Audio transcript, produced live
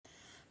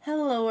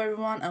Hello,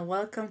 everyone, and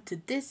welcome to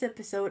this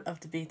episode of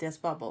the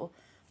BTS Bubble.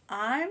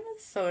 I'm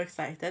so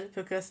excited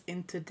because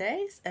in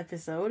today's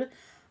episode,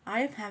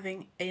 I am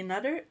having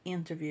another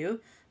interview,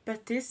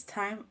 but this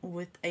time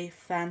with a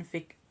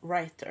fanfic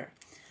writer.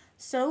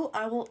 So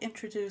I will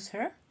introduce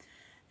her.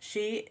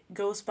 She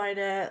goes by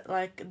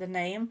the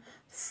name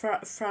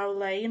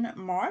Fraulein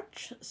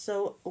March.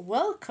 So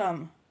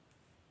welcome.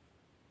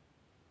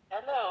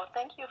 Hello,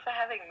 thank you for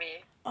having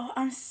me. Oh,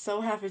 I'm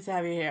so happy to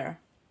have you here.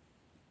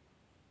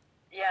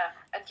 Yeah,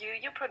 and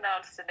you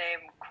pronounced the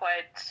name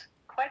quite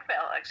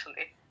well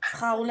actually.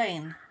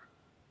 Fraulein.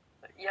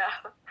 Yeah,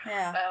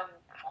 Yeah,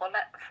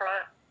 Fräulein,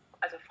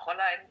 also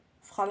Fräulein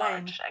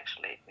Fräulein. March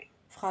actually.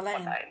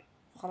 Fräulein. Fräulein.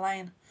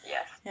 Fräulein.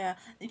 Yes. Yeah,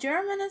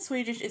 German and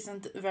Swedish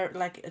isn't very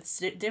like it's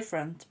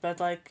different, but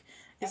like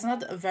it's Mhm.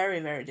 not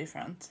very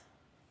different.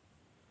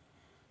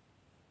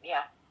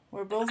 Yeah,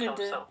 We're it's both in close.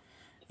 the So.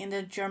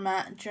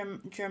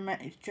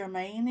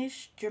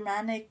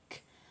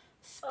 Germanic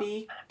Oh.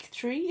 speak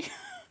tree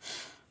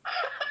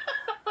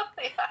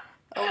Yeah.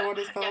 or what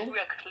is Yeah, called. we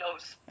are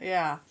close.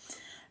 Yeah.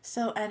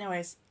 So,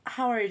 anyways,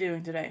 how are you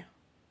doing today?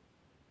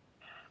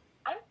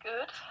 I'm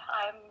good.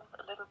 I'm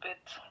a little bit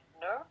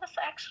nervous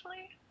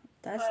actually,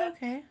 That's but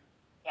okay.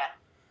 yeah,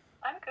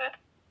 I'm good.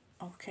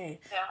 Okay.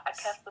 Yeah, I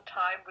passed the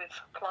time with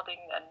plotting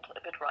and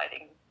a bit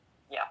writing.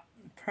 Yeah.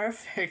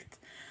 Perfect.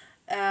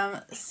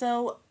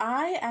 So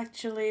I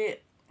actually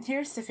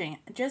here's the thing,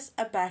 just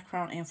a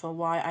background info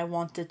why I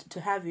wanted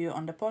to have you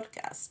on the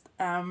podcast.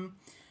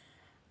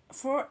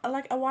 For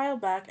like a while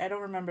back, I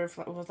don't remember if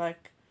it was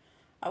like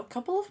a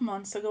couple of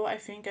months ago. I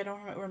think I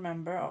don't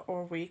remember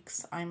or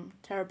weeks. I'm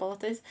terrible at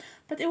this,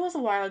 but it was a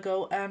while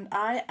ago, and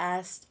I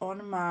asked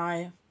on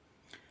my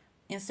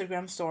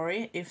Instagram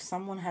story if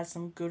someone had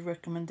some good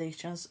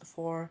recommendations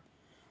for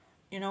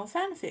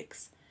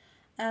fanfics.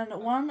 And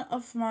one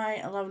of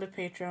my lovely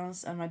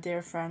patrons and my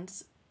dear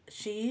friends,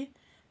 she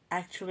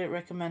actually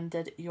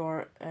recommended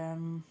your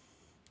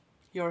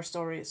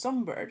story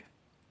Songbird,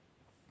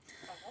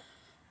 Mhm.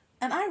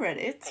 and I read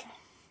it,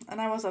 and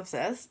I was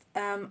obsessed.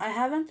 I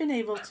haven't been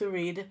able to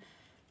read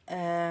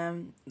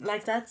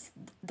like that's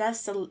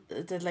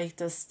the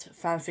latest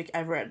fanfic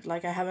I've read.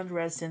 Like I haven't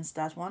read since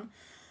that one.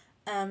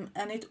 And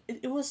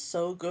it was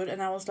so good,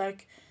 and I was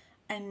like,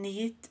 I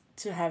need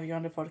to have you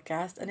on the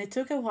podcast, and it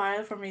took a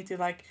while for me to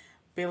like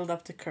build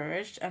up the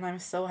courage, and I'm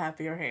so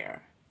happy you're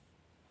here.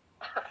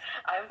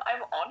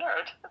 I'm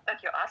honored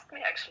that you asked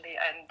me actually,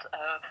 and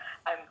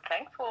I'm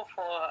thankful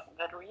for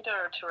that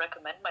reader to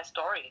recommend my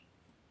story.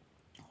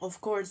 Of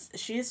course,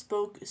 she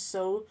spoke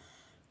so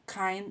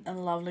kind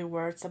and lovely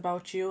words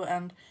about you,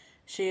 and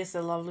she is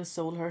a lovely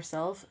soul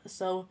herself.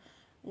 So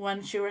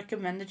when she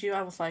recommended you,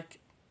 I was like,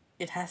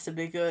 it has to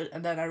be good.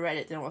 And then I read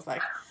it and I was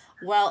like,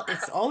 well,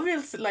 it's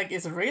obvious, like,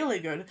 it's really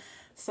good.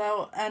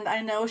 So, and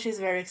I know she's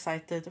very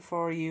excited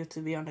for you to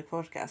be on the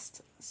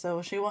podcast.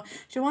 So she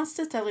wants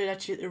to tell you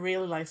that she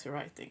really likes your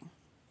writing.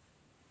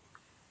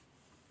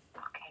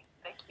 Okay,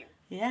 thank you.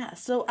 Yeah,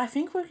 so I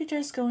think we're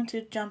just going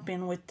to jump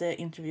in with the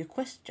interview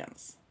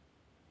questions.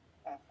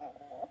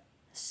 Mhm.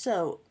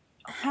 So,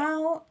 Okay.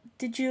 how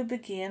did you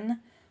begin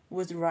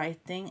with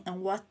writing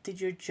and what did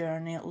your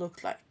journey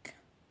look like?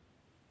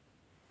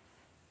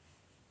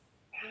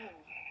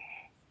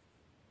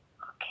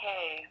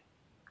 Okay.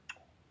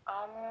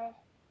 Um,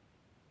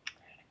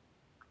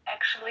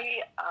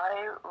 Actually,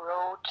 I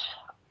wrote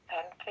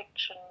fan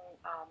fiction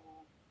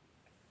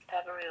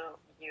several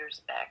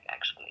years back.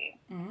 Actually,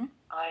 Mm-hmm.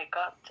 I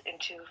got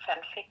into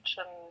fan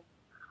fiction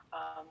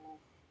um,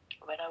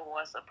 when I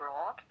was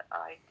abroad.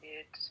 I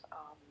did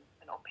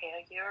an au pair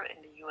year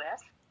in the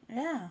U.S.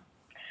 Yeah.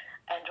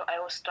 and I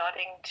was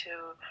starting to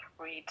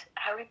read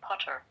Harry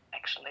Potter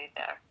actually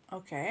there.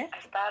 Okay. I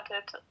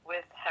started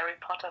with Harry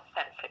Potter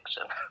fan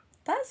fiction.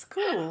 That's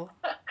cool.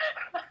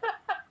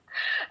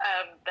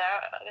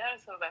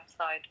 There's a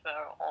website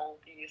where all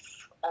these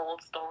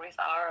old stories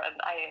are, and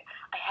I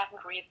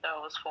haven't read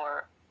those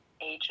for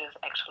ages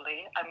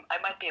actually. I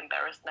might be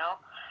embarrassed now,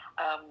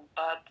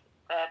 but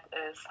that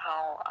is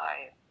how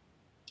I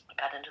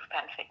got into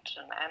fan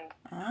fiction, and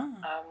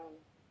Ah.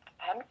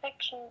 fan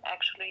fiction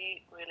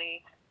actually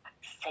really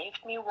saved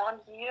me 1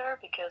 year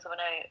because when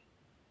I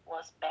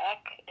was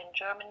back in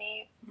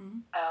Germany, Mm-hmm.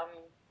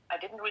 I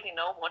didn't really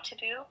know what to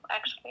do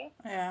actually,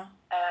 Yeah.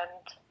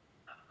 and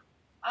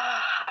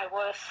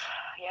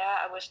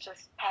I was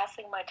just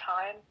passing my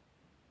time,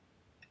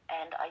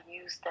 and I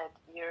used that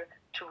year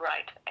to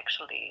write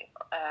actually,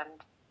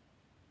 and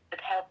it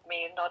helped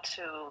me not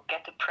to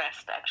get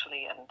depressed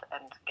actually and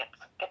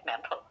get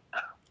mental.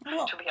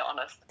 Well, To be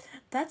honest.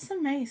 that's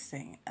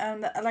amazing,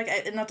 and like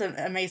not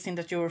amazing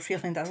that you were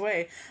feeling that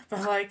way,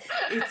 but like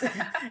it's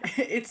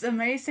it's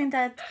amazing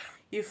that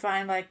you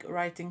find like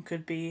writing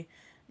could be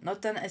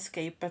not an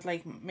escape, but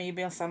like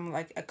maybe some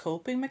like a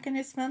coping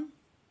mechanism.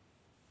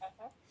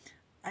 Mhm.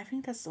 I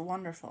think that's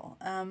wonderful.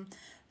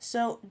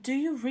 So do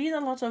you read a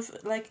lot of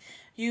like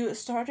you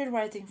started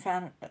writing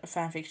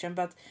fan fiction,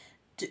 but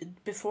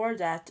before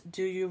that,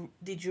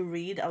 did you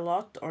read a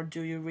lot or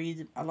do you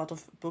read a lot of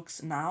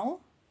books now?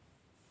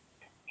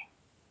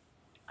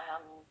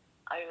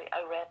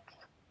 I read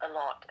a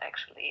lot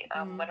actually.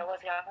 When I was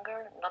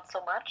younger, not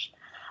so much,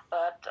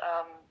 but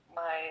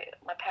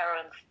my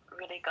parents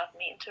really got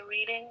me into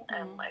reading,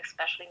 and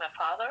especially my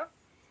father.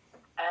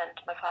 And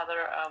my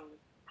father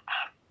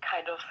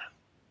kind of,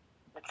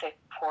 let's say,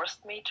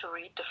 forced me to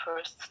read the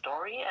first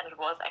story, and it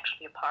was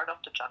actually a part of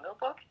the Jungle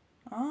Book.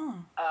 Oh.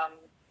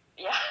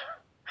 Yeah,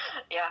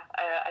 yeah,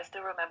 I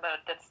still remember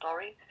that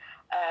story,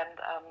 and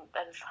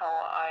that is how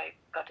I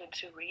got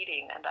into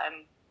reading, and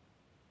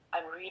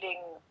I'm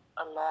reading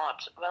a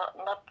lot. Well,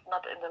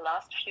 not in the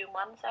last few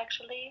months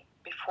actually.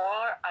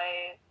 Before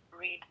I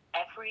read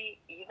every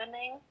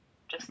evening,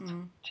 just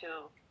to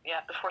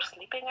before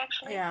sleeping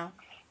actually. Yeah.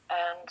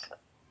 And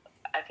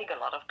I think a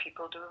lot of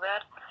people do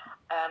that.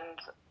 And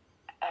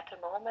at the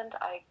moment,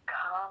 I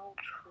can't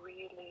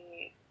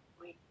really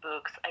read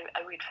books.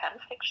 I read fan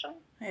fiction.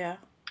 Yeah.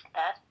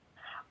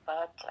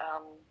 But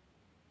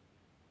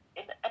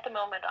at the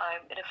moment,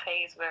 I'm in a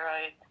phase where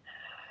I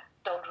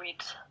don't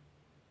read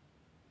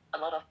a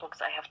lot of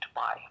books. I have to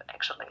buy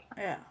actually.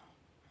 Yeah.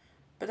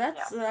 But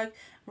that's like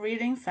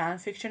reading fan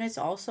fiction is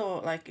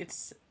also like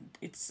it's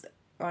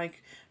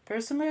like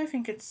personally I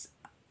think it's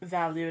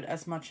valued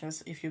as much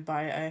as if you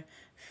buy a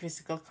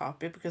physical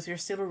copy because you're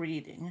still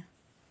reading.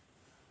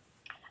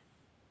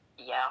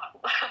 Yeah.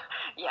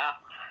 Yeah.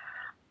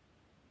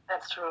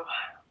 That's true.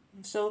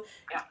 So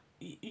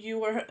you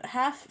were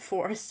half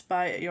forced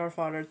by your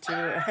father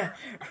to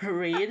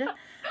read.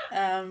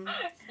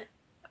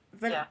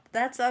 But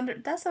that's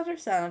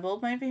understandable.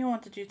 Maybe he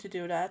wanted you to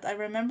do that. I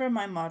remember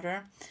my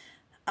mother.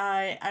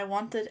 I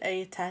wanted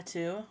a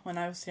tattoo when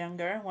I was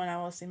younger, when I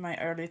was in my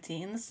early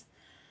teens.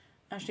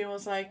 And she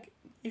was like,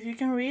 if you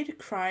can read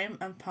Crime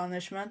and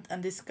Punishment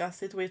and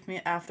discuss it with me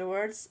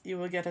afterwards, you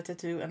will get a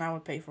tattoo and I will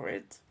pay for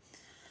it.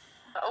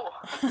 Oh.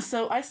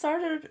 So I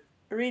started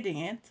reading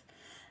it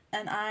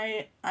and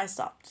I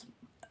stopped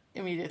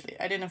immediately.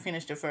 I didn't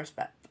finish the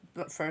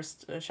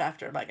first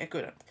chapter, like I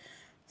couldn't.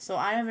 So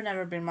I have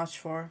never been much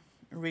for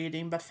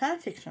reading, but fan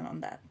fiction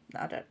on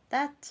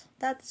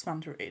that's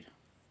fun to read.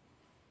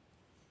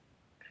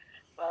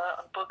 Well,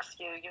 on books,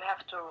 you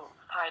have to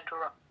find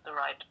the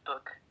right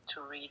book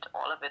to read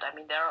all of it. I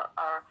mean, there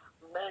are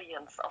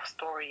millions of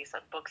stories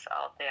and books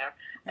out there,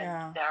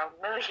 and there are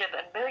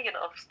million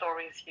of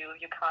stories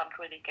you can't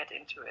really get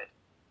into it.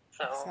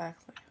 So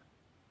exactly.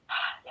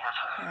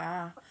 Yeah.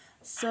 Yeah.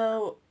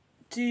 So,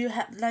 do you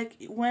have like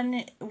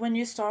when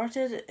you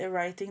started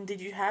writing?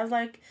 Did you have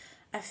like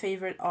a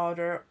favorite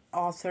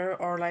author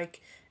or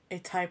like a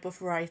type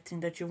of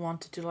writing that you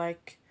wanted to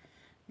like,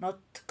 not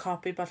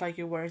copy, but like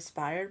you were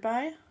inspired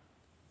by?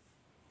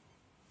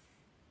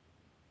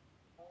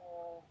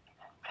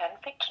 Fan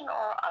fiction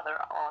or other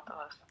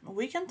authors?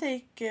 We can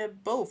take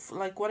both,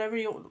 like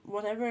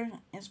whatever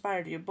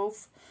inspired you,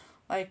 both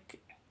like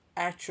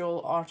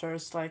actual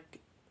authors like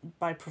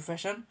by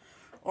profession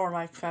or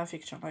like fan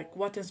fiction, like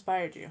what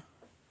inspired you?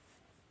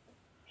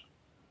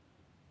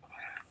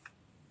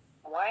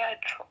 Why I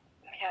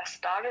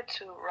started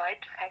to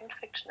write fan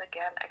fiction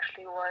again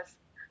actually was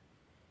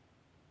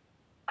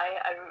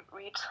I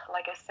read,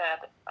 like I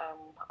said,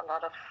 a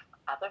lot of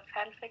other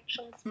fan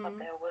fictions, but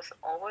there was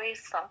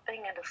always something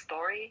in the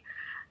story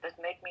that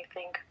made me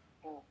think,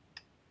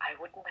 I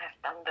wouldn't have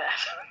done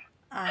that.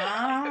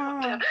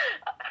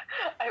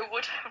 I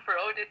would have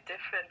wrote it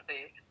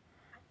differently.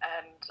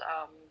 And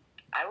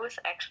I was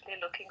actually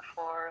looking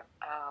for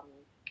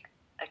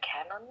a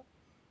canon.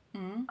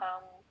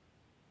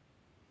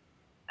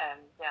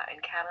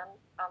 In canon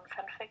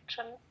fan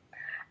fiction.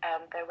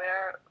 And there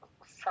were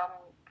some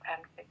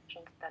fan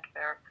fictions that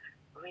were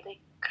really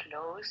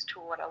close to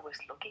what I was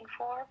looking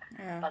for.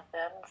 But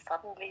then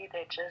suddenly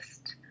they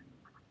just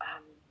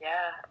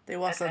they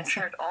wasn't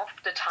ventured off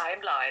the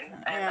timeline,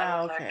 and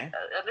I was like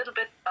a little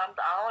bit bummed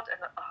out,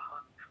 and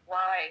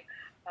why?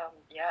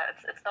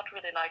 It's not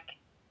really like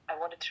I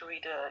wanted to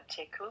read a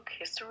Jay Cook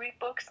history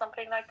book,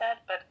 something like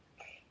that, but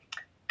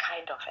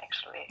kind of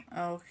actually.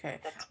 Okay.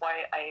 That's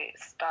why I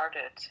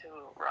started to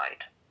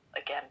write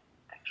again,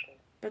 actually.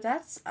 But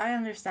I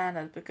understand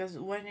that because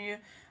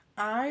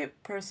I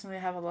personally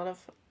have a lot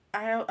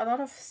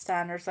of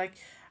standards, like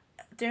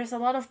there's a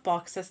lot of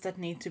boxes that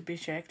need to be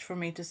checked for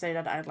me to say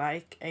that I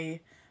like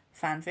a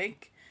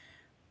fanfic,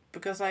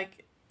 because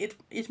like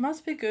it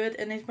must be good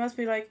and it must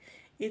be like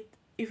it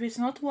if it's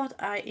not what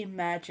I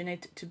imagine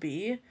it to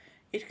be,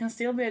 it can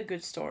still be a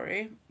good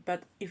story,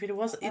 but if it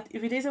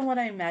isn't what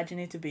I imagine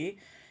it to be,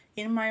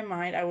 in my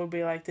mind I will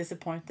be like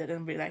disappointed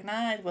and be like,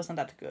 nah, it wasn't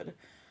that good.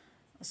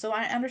 So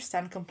I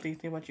understand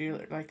completely what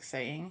you're like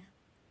saying.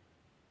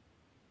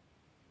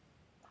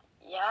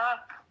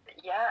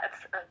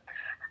 It's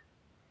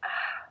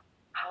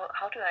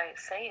how do I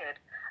say it?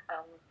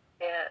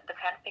 The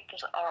fan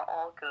fictions are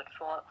all good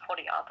for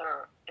the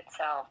author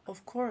itself.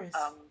 Of course.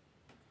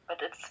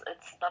 But it's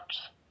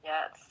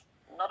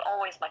not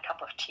always my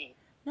cup of tea.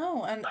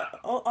 No, and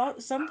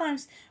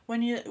sometimes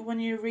when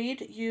you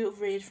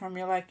read from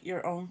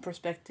your own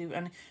perspective,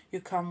 and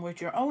you come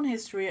with your own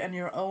history and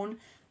your own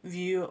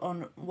view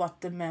on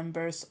what the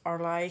members are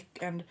like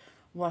and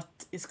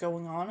what is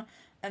going on.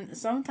 And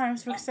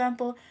sometimes, for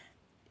example,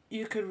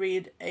 you could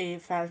read a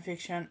fan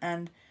fiction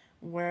and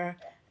where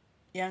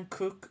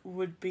Jungkook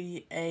would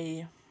be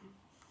a,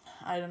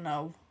 I don't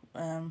know,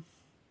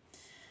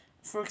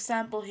 for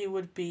example, he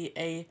would be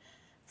a,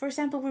 for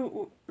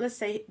example, let's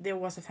say there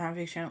was a fan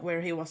fiction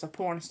where he was a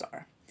porn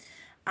star.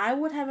 I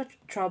would have a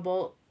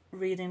trouble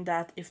reading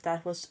that if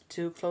that was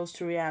too close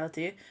to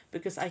reality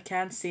because I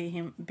can't see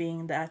him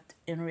being that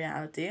in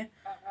reality.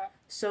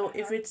 So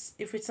if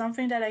it's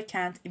something that I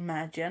can't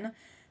imagine,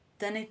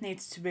 then it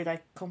needs to be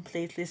like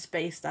completely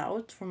spaced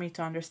out for me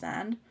to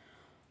understand.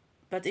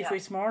 But if Yeah.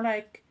 it's more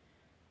like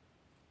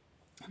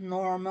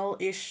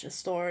normal-ish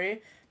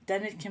story,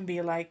 then it can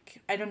be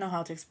like, I don't know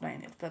how to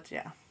explain it, but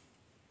yeah.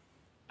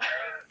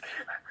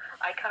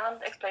 I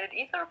can't explain it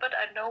either, but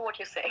I know what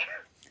you say.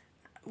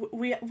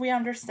 We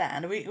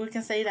understand. We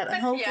can say that,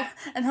 and hopefully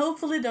Yeah. and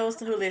hopefully those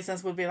who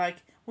listens will be like,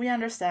 we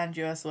understand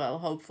you as well.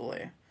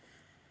 Hopefully.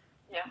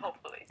 Yeah,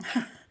 hopefully.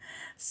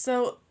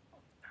 So,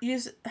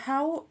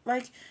 how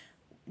like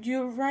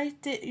you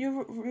write it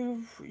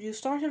you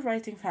started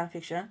writing fan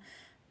fiction,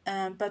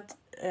 but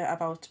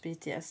about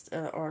BTS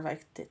or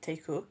like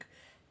Taekook,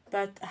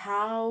 but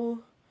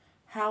how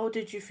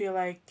did you feel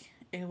like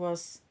it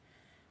was,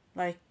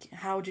 like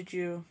how did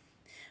you,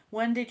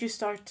 when did you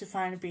start to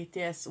find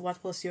BTS?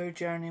 What was your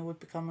journey with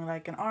becoming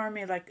like an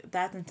army, like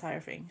that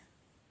entire thing?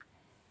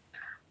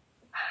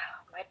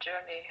 My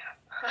journey.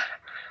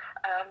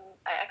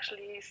 I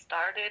actually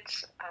started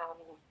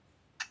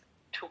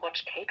to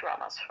watch K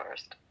dramas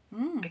first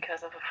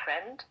because of a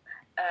friend.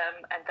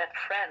 And that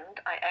friend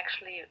I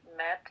actually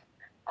met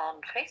on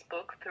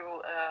Facebook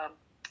through a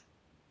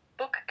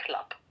book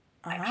club,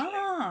 actually.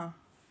 Ah.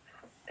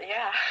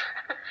 Yeah,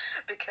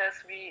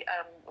 because we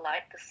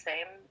like the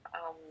same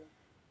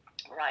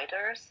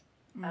writers,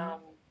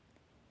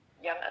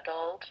 young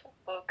adult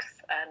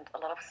books, and a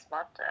lot of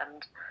smut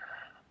and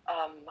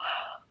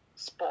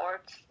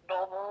sports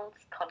novels,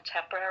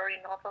 contemporary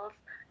novels.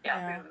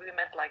 Yeah. We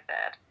met like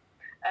that.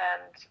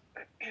 And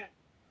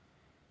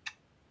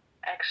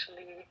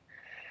actually,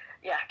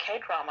 K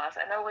dramas.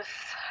 And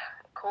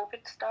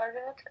COVID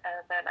started,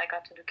 and then I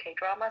got into K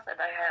dramas, and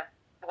I have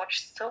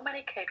watched so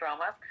many K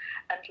dramas.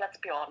 And let's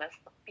be honest,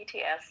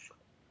 BTS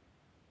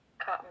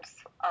comes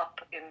up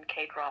in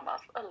K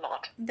dramas a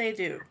lot. They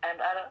do.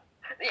 And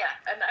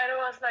I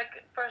was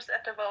like first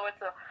at the moment,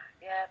 so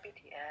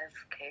BTS,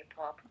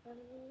 K-pop,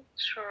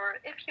 sure,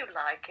 if you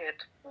like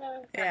it,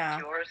 that's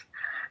yours.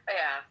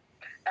 Yeah,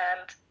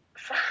 and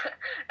so,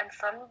 and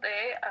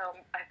someday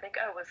I think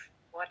I was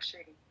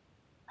watching,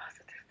 was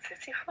it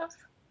Sisyphus,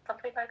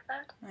 something like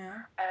that.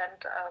 Yeah.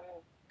 And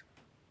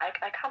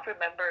I can't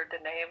remember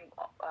the name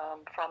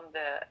from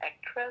the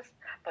actress,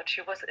 but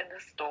she was in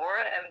the store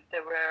and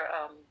there were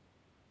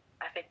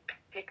I think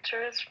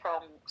pictures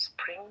from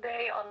Spring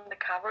Day on the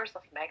covers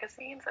of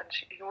magazines, and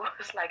she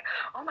was like,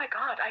 "Oh my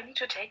God, I need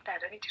to take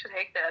that! I need to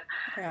take that!"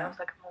 Yeah. And I was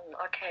like,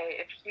 "Okay,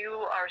 if you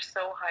are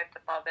so hyped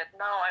about that,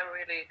 now I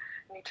really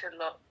need to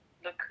look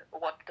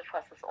what the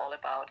fuss is all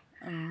about."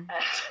 And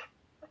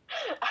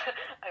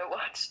I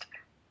watched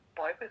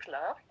Boy with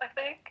Love, I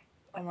think.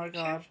 Oh my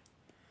God.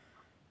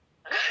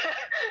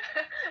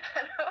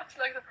 And I was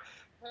like,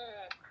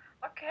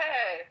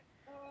 okay.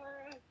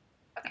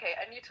 Okay,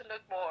 I need to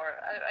look more.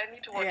 I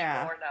need to watch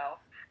more now.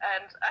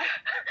 And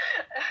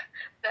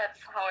that's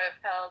how I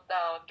fell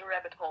down the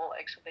rabbit hole,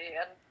 actually.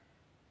 And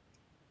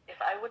if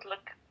I would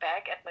look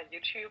back at my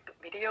YouTube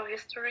video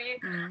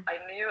history, I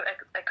knew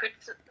I could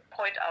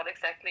point out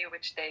exactly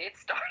which day it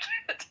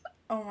started.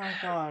 Oh my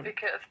God.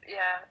 Because,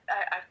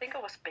 I think I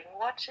was binge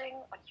watching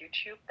on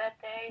YouTube that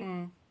day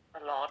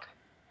a lot.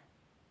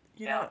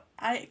 You know,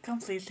 I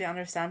completely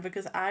understand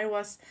because I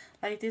was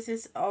like, this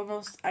is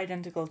almost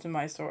identical to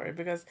my story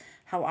because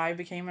how I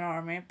became an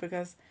army,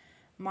 because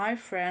my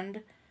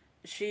friend,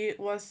 she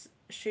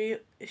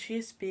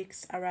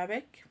speaks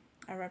Arabic,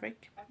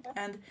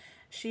 and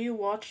she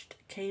watched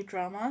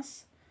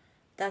K-dramas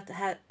that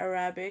had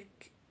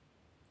Arabic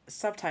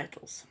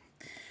subtitles.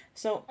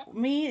 So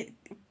me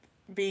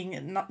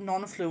being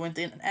non-fluent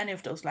in any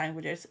of those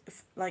languages,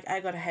 like I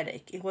got a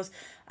headache. It was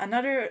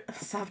another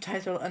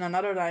subtitle in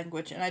another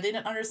language and I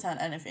didn't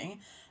understand anything.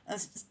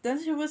 And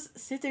then she was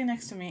sitting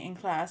next to me in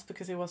class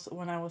because it was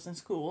when I was in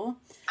school,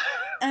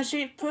 and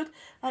she put,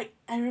 like,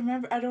 I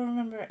don't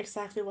remember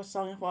exactly what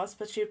song it was,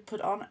 but she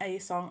put on a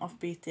song of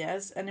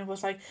BTS and it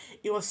was like,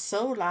 it was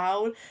so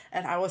loud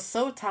and I was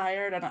so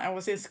tired and I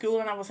was in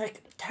school and I was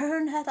like,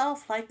 turn that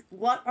off, like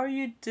what are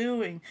you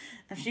doing?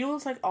 And she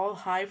was like all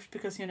hyped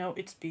because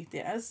it's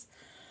BTS.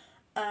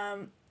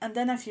 And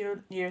then a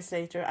few years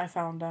later I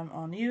found them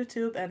on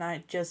YouTube and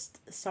I just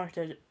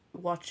started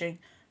watching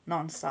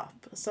non-stop.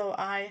 So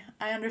I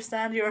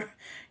understand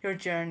your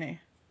journey.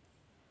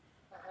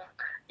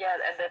 Yeah,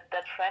 and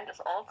that friend is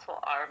also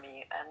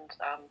ARMY, and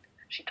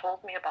she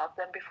told me about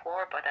them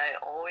before, but I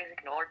always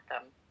ignored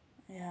them.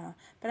 Yeah,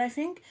 but I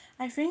think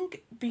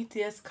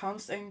BTS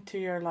comes into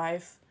your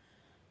life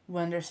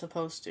when they're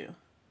supposed to.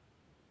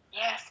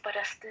 Yes, but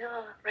I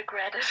still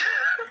regret it.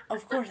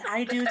 Of course,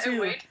 I do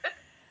too.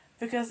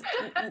 Because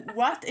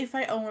what if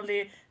I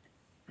only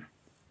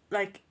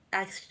like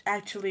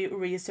actually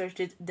researched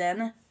it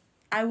then?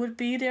 I would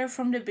be there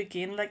from the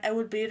beginning. Like I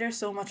would be there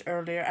so much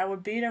earlier. I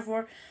would be there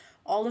for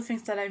all the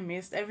things that I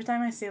missed. Every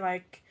time I see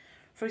like,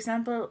 for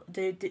example,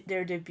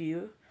 their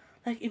debut.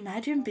 Like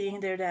imagine being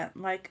there then.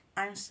 Like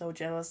I'm so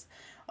jealous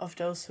of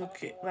those who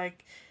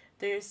like.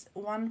 There's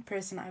one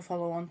person I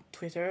follow on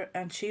Twitter,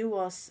 and she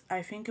was,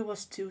 I think it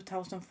was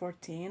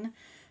 2014.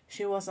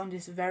 She was on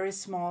this very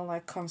small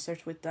like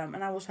concert with them,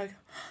 and I was like,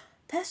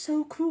 that's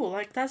so cool.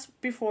 Like that's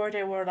before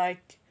they were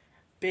like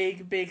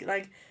big.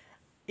 Like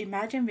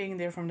imagine being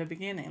there from the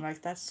beginning.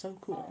 Like that's so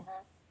cool.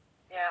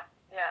 Yeah,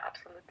 yeah,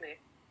 absolutely.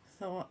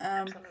 So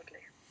Absolutely.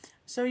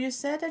 so you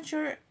said that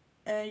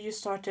you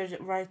started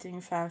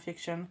writing fan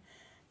fiction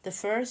the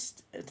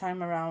first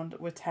time around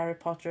with Harry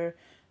Potter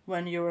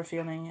when you were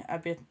feeling a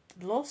bit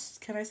lost.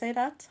 Can I say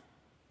that?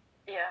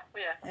 Yeah,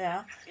 yeah,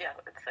 Yeah.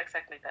 it's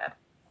exactly that.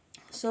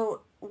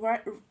 So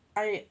what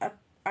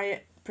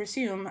I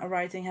presume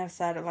writing has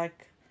had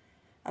like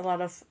a lot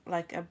of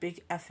like a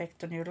big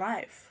effect on your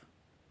life.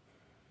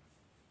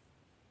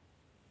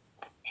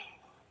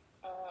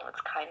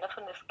 It's kind of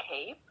an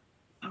escape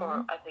Mm-hmm.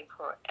 for, I think,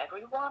 for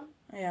everyone.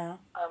 Yeah.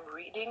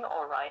 Reading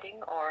or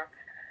writing, or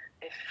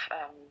if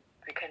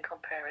we can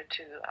compare it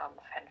to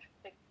fan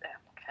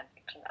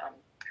fiction,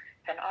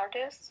 fan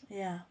artists.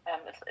 Yeah.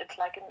 It's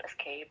like an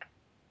escape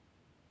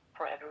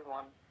for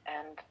everyone,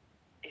 and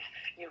if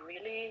you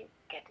really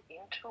get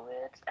into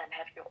it and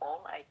have your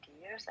own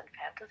ideas and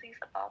fantasies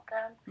about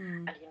them,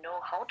 and you know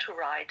how to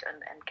write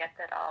and get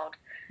that out,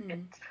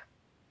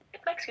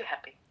 it makes you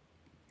happy.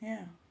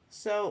 Yeah.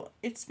 So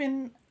it's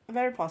been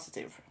very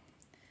positive.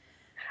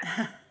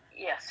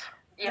 Yes.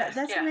 Yes.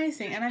 That's Yeah.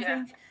 amazing, and I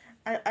think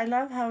I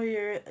love how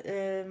you're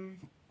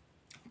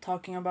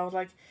talking about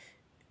like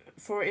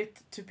for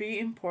it to be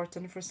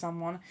important for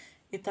someone,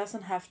 it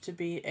doesn't have to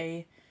be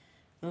a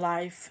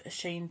life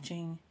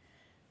changing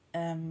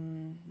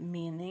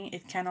meaning.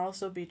 It can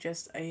also be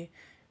just a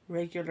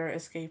regular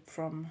escape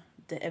from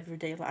the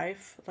everyday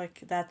life.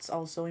 Like that's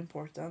also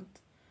important.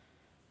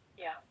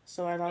 Yeah.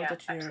 So I love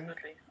that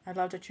Absolutely. I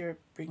love that you're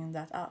bringing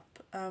that up.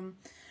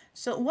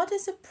 So what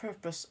is the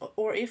purpose,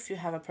 or if you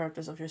have a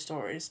purpose of your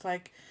stories?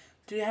 Like,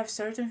 do you have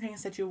certain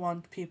things that you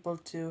want people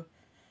to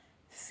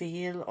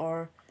feel,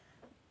 or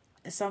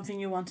something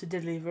you want to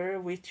deliver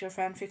with your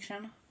fan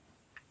fiction?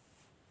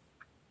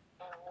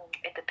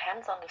 It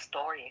depends on the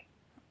story.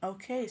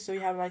 Okay, so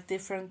you have like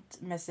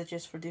different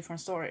messages for different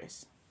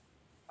stories.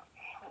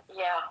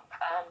 Yeah.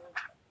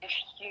 If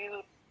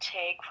you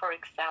take, for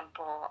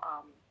example,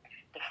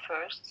 the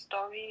first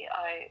story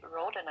I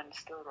wrote and I'm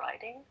still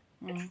writing,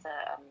 it's the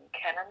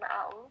Canon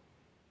AU.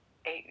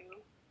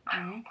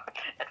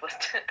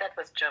 That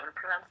was German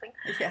pronouncing.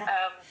 Yeah.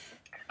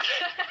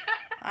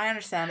 I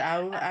understand.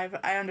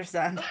 I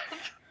understand.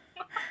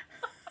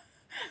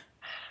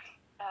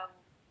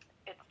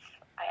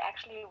 I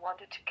actually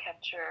wanted to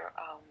capture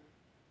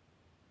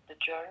the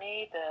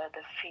journey,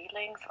 the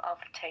feelings of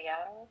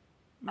Taeyang.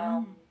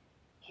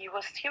 He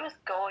was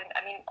going.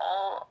 I mean,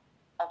 all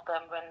of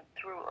them went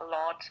through a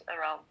lot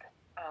around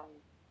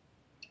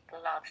the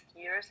last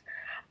years,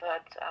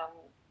 but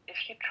if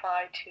you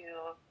try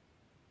to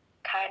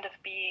kind of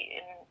be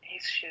in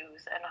his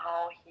shoes and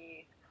how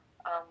he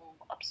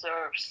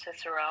observes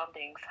his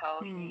surroundings,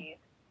 how he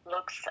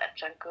looks at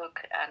Jungkook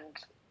and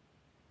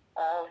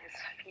all his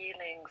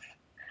feelings,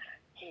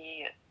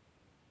 he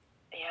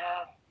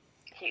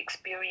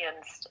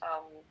experienced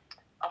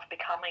of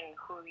becoming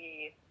who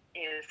he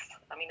is.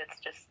 I mean, it's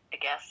just a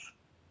guess.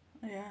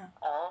 Yeah.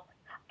 All,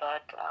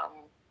 but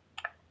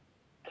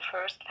the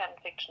first fan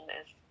fiction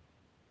is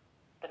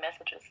the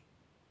messages.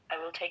 I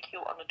will take you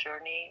on a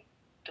journey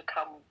to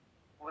come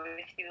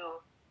with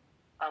you,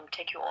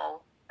 take you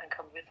all and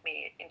come with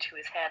me into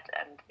his head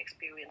and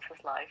experience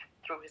his life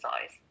through his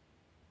eyes.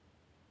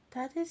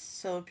 That is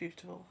so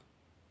beautiful.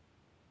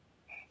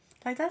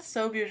 Like that's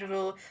so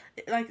beautiful.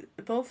 Like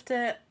both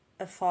the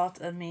thought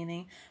and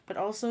meaning, but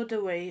also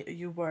the way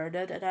you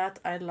worded that.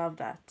 I love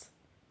that.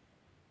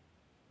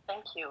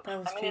 Thank you. That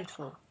was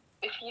beautiful.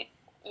 If you,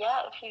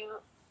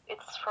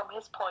 it's from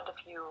his point of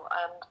view,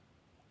 and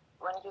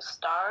when you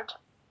start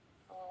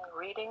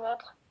reading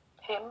it,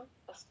 him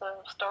is the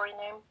story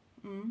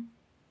name.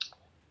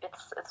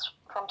 It's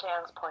from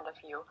Taeyang's point of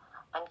view,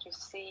 and you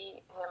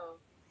see him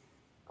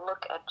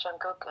look at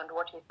Jungkook and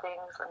what he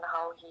thinks and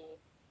how he,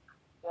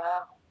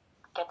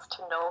 gets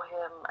to know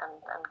him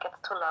and gets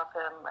to love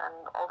him,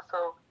 and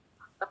also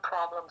the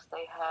problems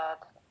they had,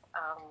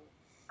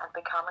 and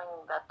becoming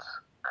that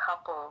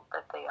couple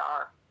that they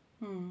are.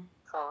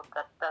 So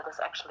that is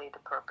actually the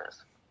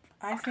purpose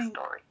of the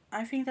story.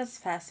 I think that's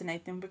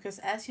fascinating because,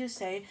 as you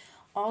say,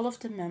 all of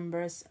the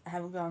members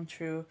have gone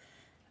through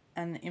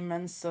an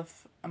immense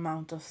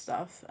amount of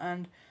stuff,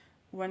 and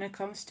when it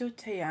comes to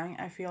Taeyang,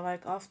 I feel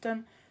like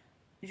often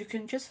you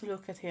can just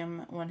look at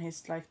him when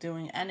he's like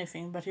doing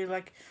anything, but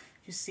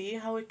you see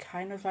how he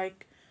kind of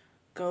like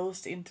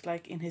goes into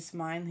like in his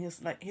mind,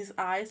 his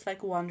eyes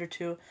like wander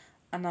to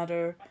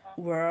another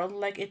world.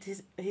 Like it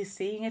is, he's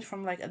seeing it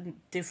from like a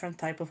different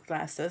type of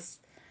glasses.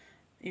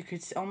 You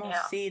could almost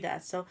Yeah. see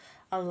that. So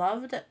I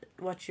love that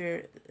what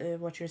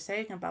you're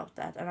saying about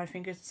that, and I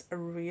think it's a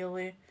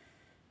really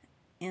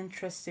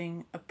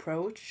interesting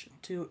approach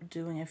to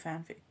doing a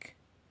fanfic.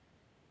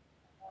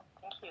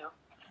 Thank you.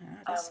 Yeah,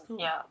 that's cool.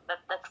 Yeah,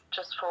 that's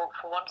just for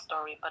one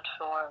story, but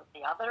for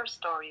the other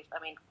stories, I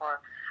mean,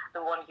 for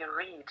the one you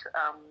read,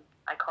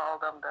 I call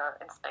them the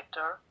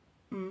Inspector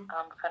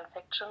fan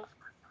fictions,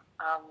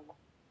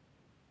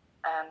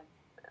 and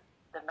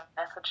the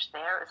message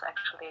there is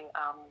actually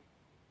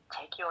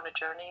take you on a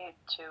journey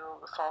to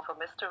solve a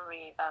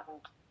mystery,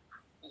 and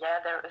yeah,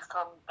 there is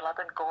some blood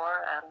and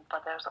gore,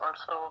 but there's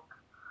also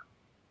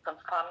some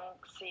fun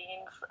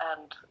scenes,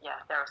 and yeah,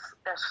 there's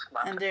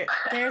smut. And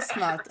there's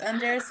smut,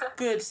 and there's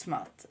good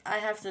smut. I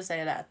have to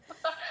say that.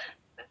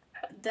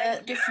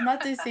 The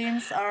smutty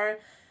scenes are,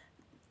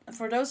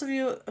 for those of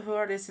you who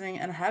are listening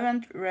and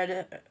haven't read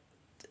it,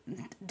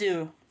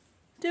 do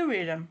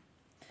read them.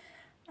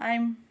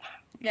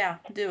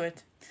 Do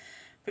it,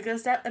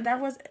 because that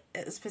was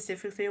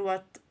specifically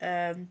what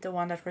the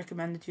one that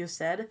recommended you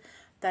said,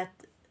 that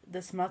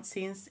the smut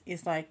scenes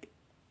is like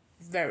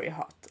very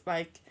hot,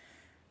 like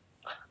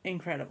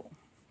incredible.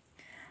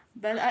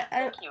 But I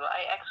Thank you.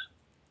 I actually.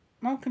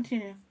 No,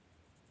 continue.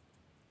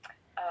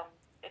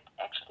 It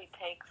actually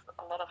takes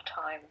a lot of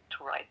time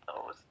to write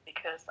those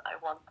because I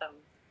want them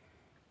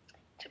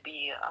to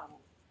be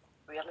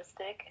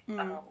realistic,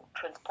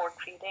 transport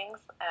feelings,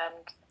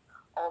 and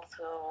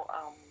also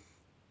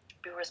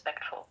be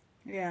respectful.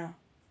 Yeah.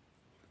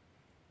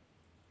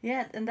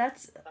 Yeah, and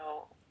that's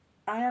So,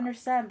 I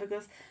understand,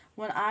 because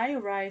when I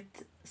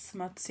write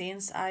smut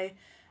scenes, I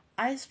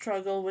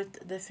struggle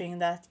with the thing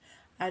that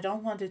I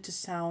don't want it to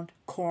sound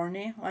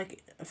corny,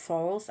 like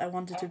false. I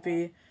want it to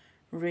be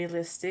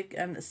realistic,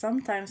 and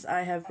sometimes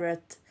I have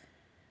read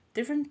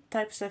different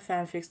types of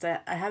fanfics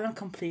that I haven't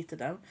completed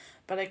them,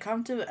 but I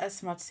come to a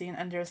smut scene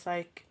and there's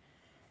like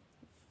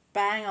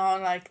bang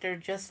on, like they're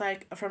just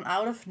like from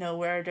out of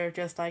nowhere, they're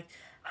just like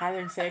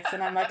having sex,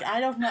 and I'm like, I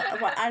don't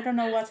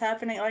know what's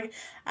happening, like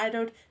I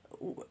don't,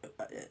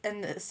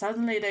 and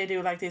suddenly they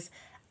do like these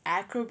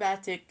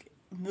acrobatic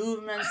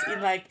movements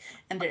in like,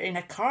 and they're in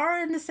a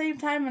car in the same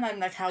time, and I'm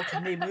like, how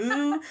can they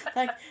move,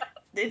 like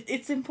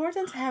it's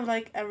important to have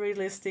like a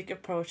realistic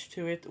approach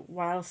to it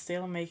while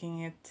still making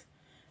it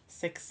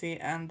sexy,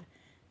 and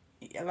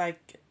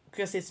like,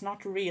 because it's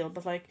not real,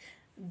 but like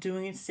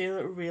doing it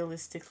still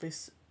realistically.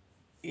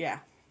 Yeah.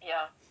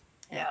 yeah,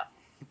 yeah.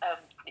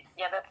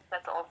 Yeah,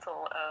 that's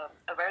also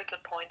a very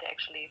good point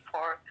actually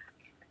for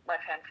my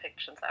fan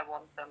fictions. I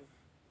want them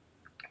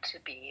to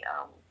be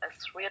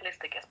as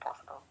realistic as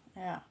possible.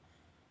 Yeah.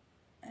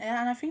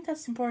 And I think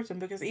that's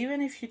important, because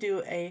even if you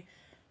do a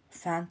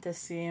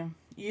fantasy,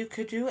 you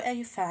could do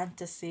a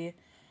fantasy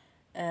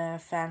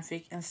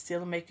fanfic and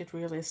still make it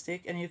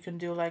realistic, and you can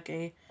do like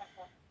a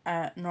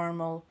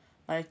normal,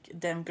 like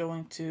them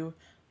going to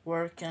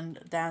work and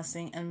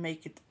dancing, and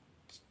make it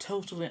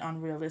totally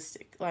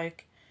unrealistic.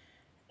 Like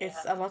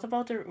it's a lot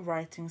about the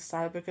writing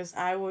style, because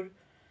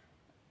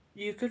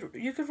you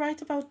could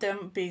write about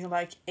them being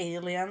like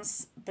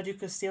aliens, but you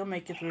could still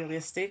make it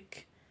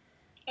realistic.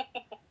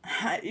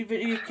 But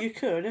you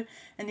could,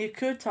 and you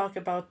could talk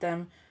about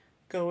them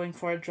going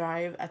for a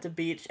drive at the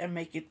beach and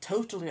make it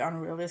totally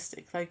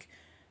unrealistic. Like,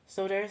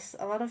 so there's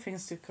a lot of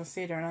things to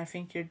consider, and I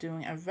think you're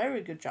doing a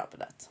very good job of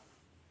that.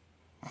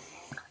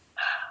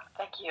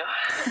 Thank you.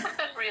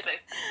 Really,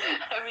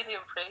 I really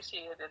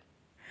appreciate it.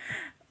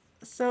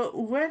 So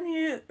when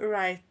you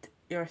write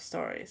your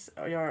stories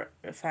or your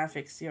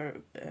fanfics,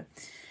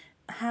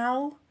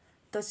 how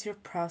does your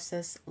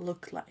process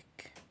look like?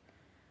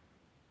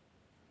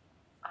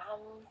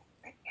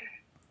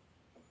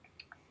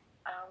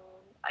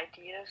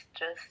 Ideas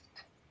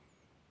just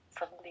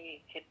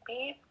suddenly hit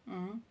me.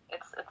 Mm-hmm.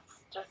 It's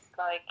just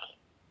like,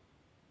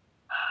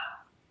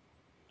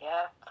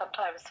 yeah,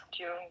 sometimes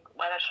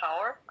when I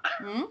shower,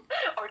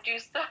 or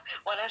just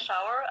when I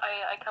shower,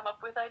 I come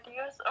up with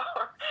ideas,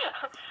 or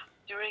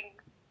during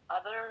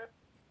other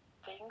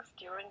things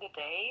during the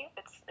day.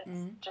 It's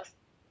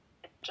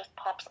just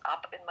pops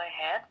up in my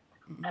head,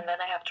 and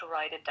then I have to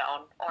write it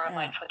down, or I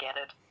might forget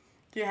it.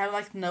 Do you have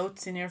like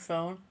notes in your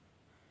phone?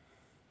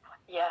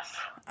 Yes.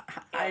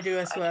 I do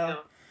as well. Do.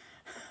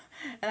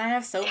 And I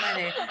have so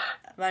many,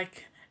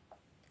 like,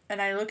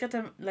 and I look at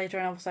them later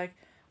and I was like,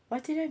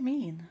 what did I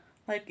mean?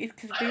 Like, it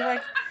could be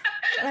like,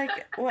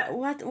 what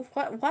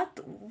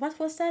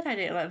was that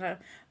idea? Like,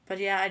 but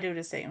yeah, I do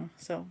the same.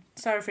 So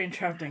sorry for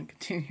interrupting.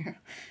 Continue.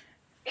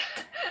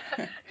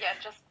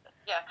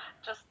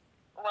 Just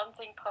one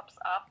thing pops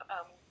up.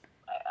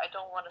 I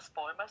don't want to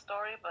spoil my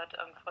story, but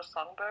for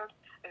Songbird,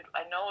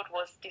 I know it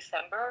was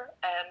December,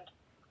 and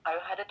I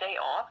had a day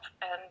off,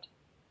 and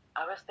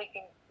I was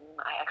thinking,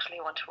 I actually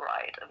want to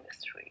write a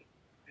mystery,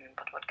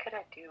 but what could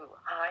I do?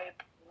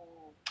 Hype,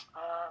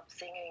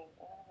 singing,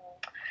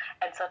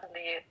 and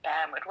suddenly,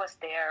 bam, it was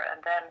there,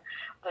 and then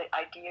the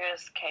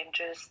ideas came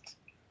just,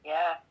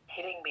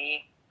 hitting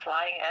me,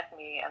 flying at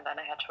me, and then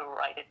I had to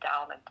write it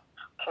down and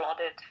plot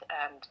it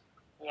and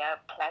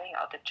planning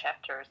out the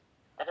chapters.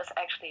 That is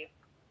actually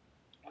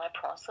my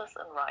process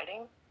in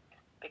writing,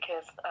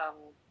 because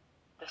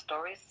the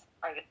stories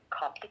are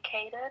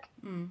complicated.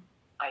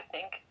 I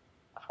think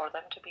for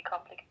them to be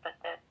complicated,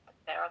 that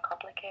they are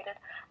complicated,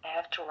 I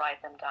have to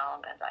write them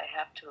down and I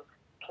have to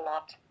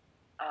plot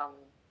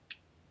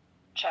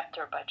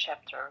chapter by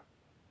chapter,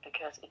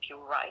 because if you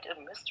write a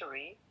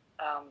mystery,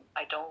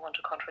 I don't want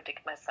to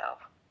contradict myself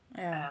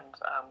and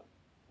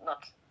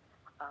not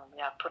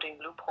putting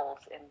loopholes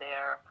in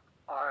there,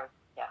 or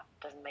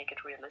doesn't make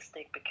it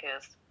realistic,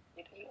 because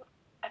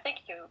I think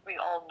we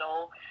all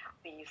know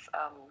these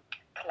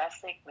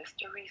classic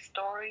mystery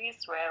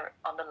stories where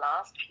on the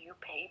last few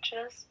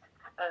pages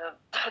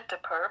the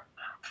perp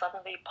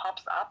suddenly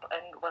pops up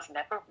and was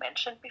never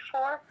mentioned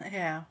before.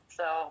 Yeah.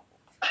 So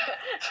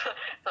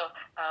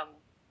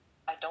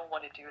I don't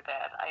want to do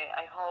that.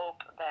 I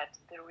hope that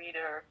the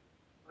reader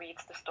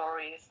reads the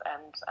stories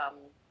and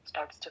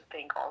starts to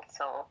think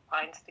also,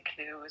 finds the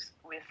clues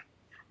with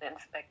the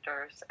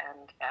inspectors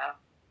and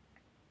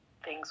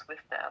things with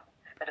them.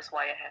 That is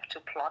why I have to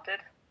plot it.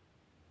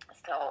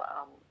 So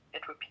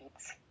it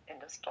repeats in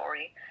the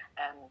story,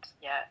 and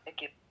it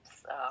gives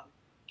a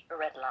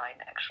red line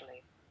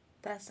actually.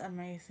 That's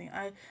amazing.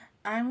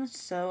 I'm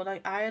so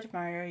like I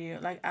admire you.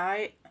 Like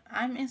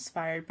I'm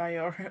inspired by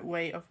your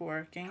way of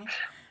working,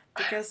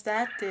 because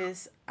that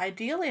is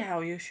ideally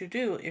how you should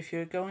do if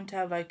you're going to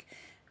have like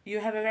you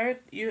have a very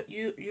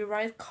you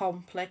write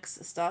complex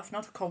stuff,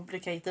 not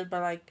complicated,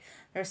 but like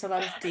there's a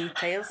lot of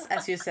details,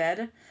 as you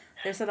said.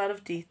 There's a lot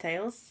of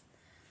details.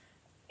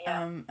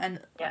 And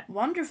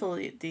wonderful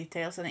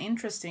details, and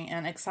interesting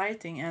and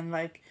exciting and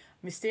like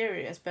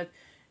mysterious, but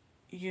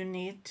you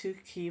need to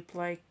keep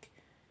like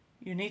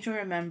you need to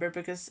remember,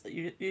 because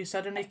you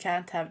suddenly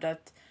can't have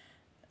that.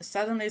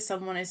 Suddenly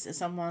someone is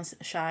someone's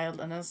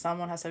child, and then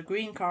someone has a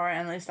green car,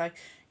 and it's like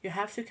you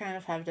have to kind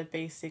of have the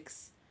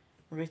basics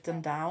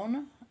written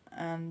down,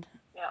 and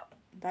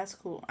that's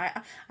cool.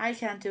 I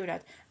can't do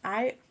that.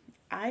 I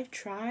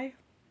try.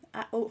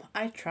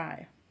 I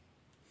try.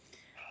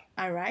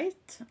 I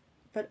write,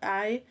 but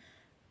I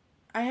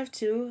have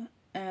two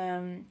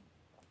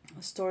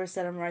stories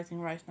that I'm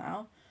writing right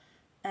now,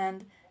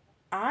 and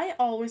I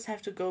always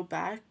have to go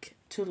back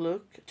to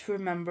look to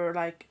remember,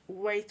 like,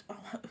 wait,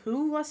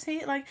 who was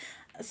he? Like,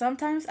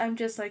 sometimes I'm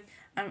just like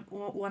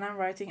when I'm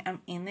writing,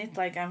 I'm in it,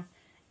 like I'm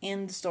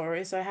in the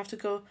story, so I have to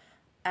go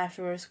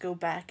afterwards, go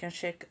back and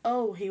check.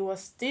 Oh, he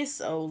was this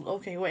old.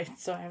 Okay, wait.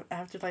 So I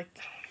have to like,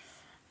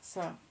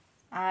 so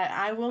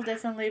I will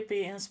definitely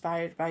be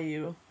inspired by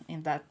you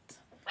in that.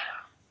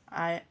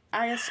 I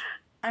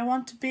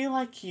want to be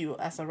like you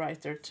as a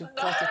writer, to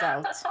plot it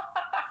out.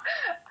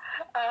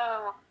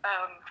 Oh,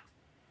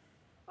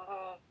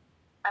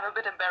 I'm a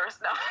bit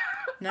embarrassed now.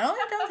 No,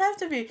 you don't have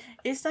to be.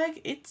 It's like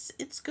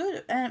it's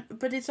good,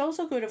 but it's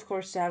also good, of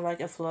course, to have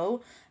like a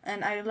flow.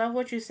 And I love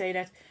what you say,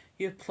 that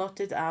you plot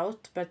it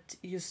out, but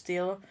you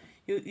still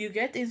you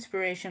get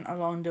inspiration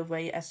along the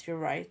way as you're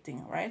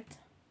writing, right?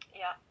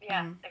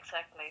 Yeah,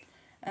 exactly.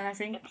 And I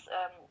think it's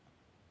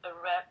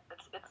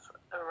it's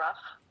a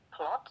rough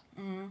plot,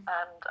 and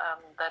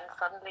then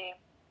suddenly,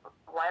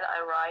 while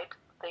I write,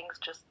 things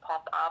just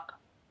pop up.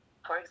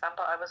 For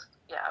example, I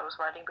was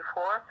writing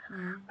before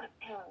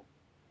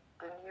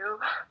the new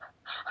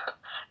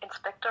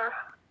inspector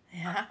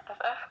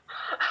FF,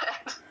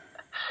 and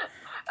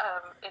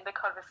in the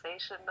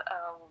conversation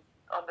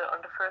on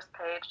the first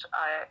page,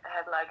 I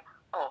had like,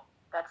 oh,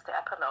 that's the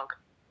epilogue.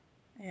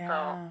 Yeah.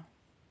 So,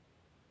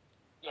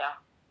 yeah,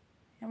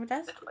 but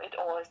that's it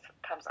always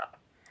comes up.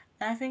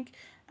 And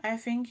I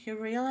think you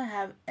really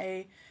have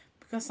a,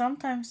 because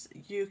sometimes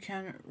you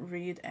can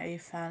read a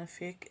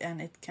fanfic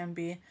and it can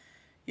be,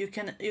 you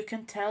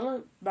can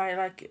tell by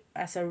like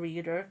as a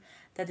reader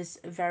that it's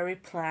very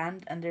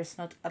planned and there's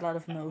not a lot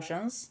of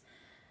emotions,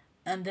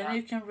 and then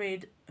you can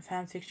read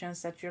fan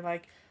fictions that you're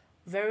like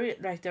very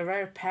like they're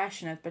very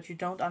passionate, but you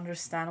don't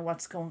understand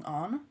what's going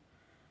on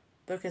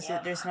because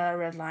there's not a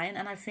red line.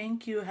 And I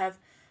think you have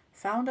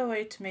found a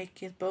way to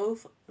make it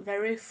both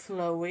very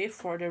flowy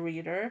for the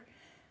reader,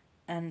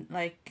 and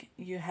like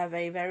you have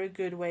a very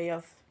good way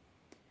of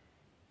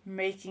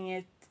making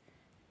it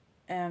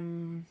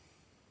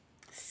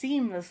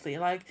seamlessly,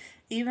 like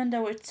even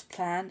though it's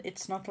planned,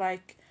 it's not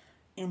like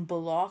in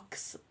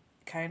blocks,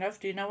 kind of.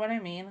 Do you know what I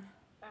mean?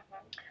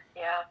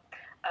 Yeah.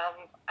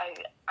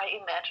 I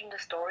imagine the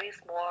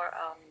stories more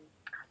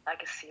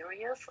like a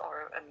series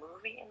or a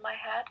movie in my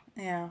head.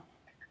 Yeah.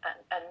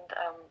 And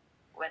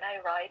when I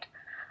write,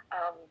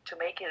 to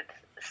make it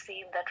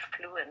seem that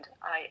fluent,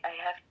 I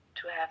have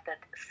to have that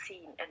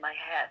scene in my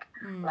head,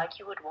 like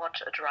you would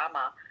watch a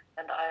drama.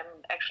 And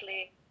I'm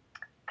actually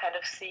kind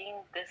of seeing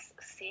this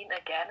scene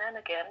again and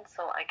again,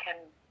 so I can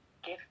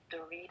give the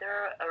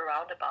reader a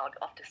roundabout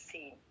of the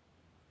scene.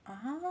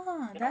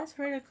 That's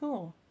really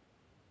cool.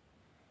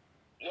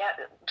 Yeah,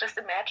 just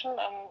imagine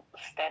I'm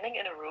standing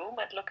in a room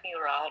and looking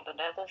around, and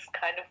that is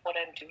kind of what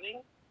I'm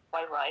doing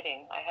while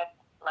writing. I have,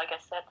 like I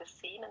said, the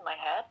scene in my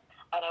head,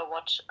 and I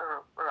watch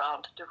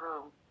around the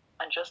room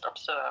and just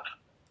observe.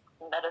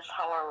 That is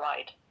how I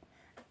write.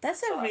 That's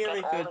So a I get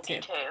really all the good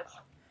tip. details.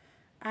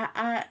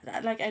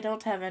 I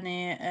don't have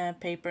any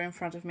paper in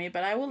front of me,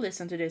 but I will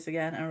listen to this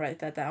again and write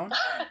that down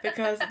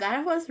because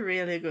that was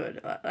really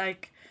good.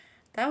 Like,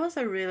 that was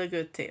a really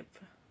good tip.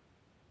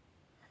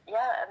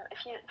 Yeah, and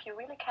if you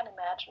really can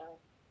imagine,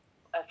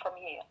 for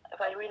me,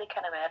 if I really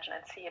can imagine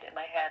and see it in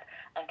my head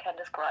and can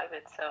describe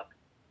it, so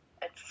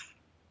it's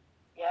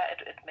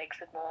it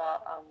makes it more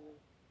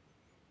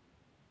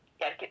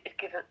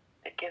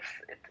it gives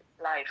it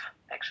life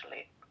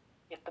actually.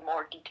 The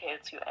more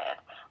details you add,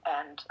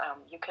 and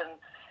you can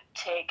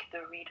take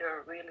the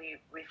reader really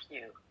with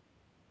you.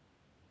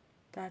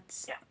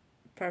 That's Yeah.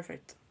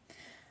 perfect.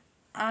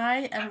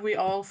 I and we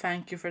all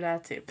thank you for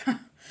that tip.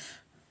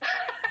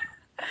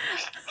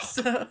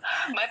 So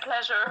My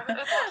pleasure. It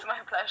was my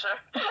pleasure.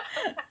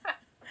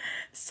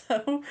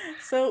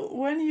 so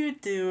when you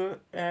do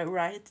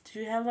write, do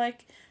you have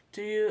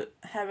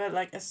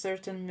a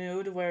certain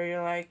mood where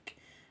you're like,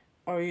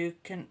 or you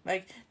can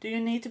like, do you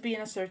need to be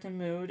in a certain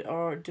mood,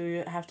 or do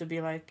you have to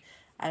be like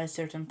at a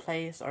certain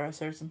place or a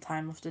certain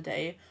time of the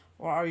day,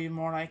 or are you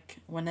more like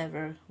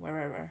whenever,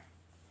 wherever?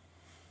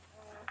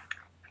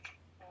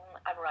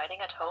 I'm writing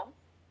at home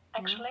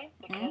actually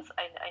because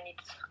I need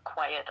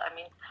quiet. I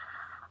mean,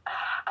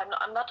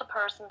 I'm not a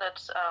person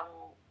that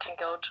can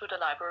go to the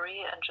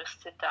library and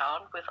just sit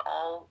down with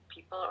all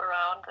people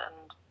around and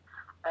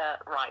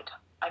write.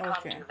 I can't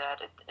Okay. do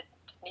that. It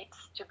needs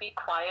to be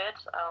quiet.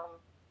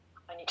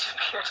 I need to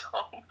be at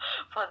home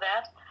for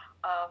that.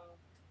 Um,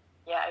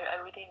 I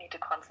really need to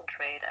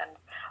concentrate. And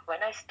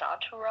when I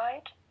start to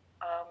write,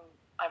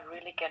 I'm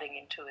really getting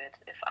into it.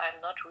 If I'm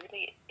not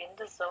really in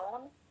the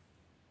zone,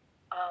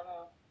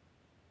 um,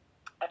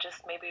 I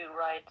just maybe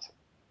write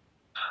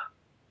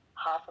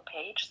half a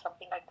page,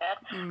 something like that.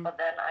 But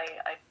then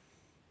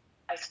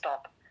I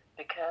stop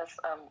because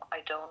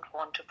I don't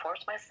want to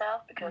force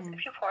myself. Because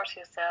if you force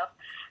yourself,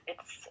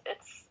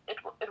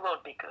 it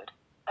won't be good.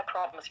 I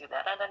promise you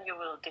that, and then you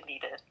will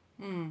delete it.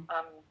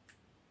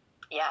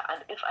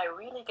 And if I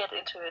really get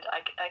into it,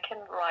 I can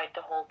write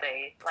the whole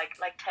day, like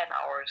 10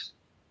 hours.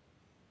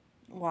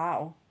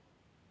 Wow.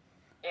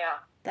 Yeah.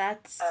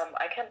 That's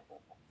I can.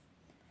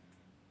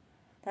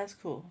 that's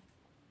cool.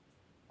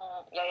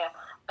 Yeah.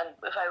 And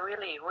if I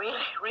really, really,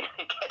 really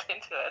get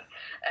into it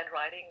and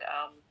writing,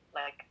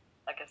 like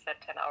I said,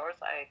 10 hours,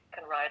 I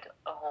can write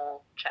a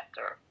whole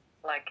chapter,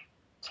 like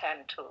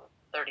 10 to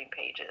 13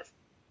 pages.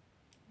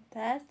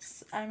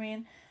 That's I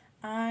mean,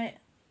 I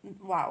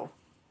wow.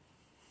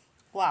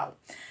 Wow.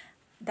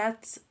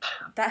 That's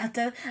that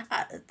the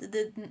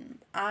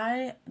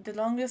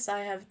longest I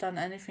have done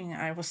anything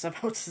I was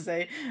about to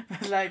say,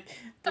 but like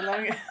the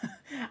longest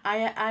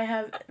I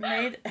have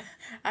made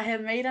I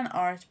have made an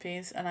art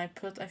piece, and I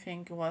put, I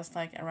think it was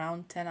like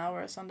around 10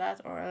 hours on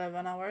that, or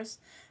 11 hours,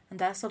 and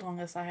that's the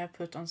longest I have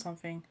put on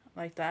something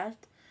like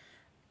that.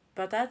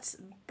 But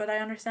I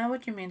understand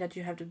what you mean, that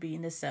you have to be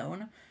in the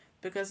zone,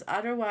 because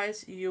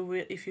otherwise you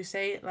will, if you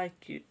say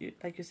like you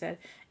said,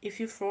 if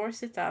you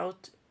force it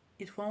out,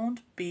 it won't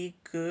be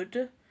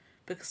good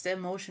because the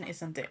emotion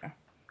isn't there.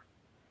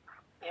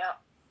 Yeah.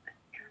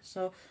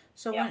 So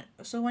Yeah.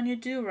 when you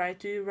do you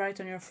write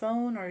on your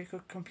phone or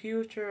your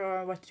computer,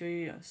 or what do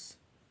you use?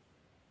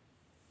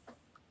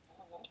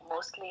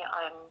 Mostly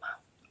I'm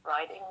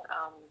writing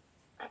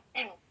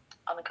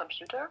on a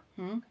computer,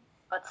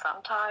 but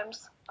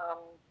sometimes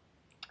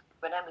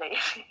when I'm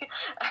lazy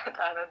and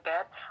I'm in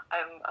bed,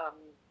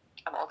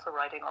 I'm also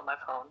writing on my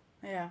phone.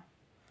 Yeah.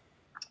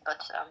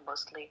 But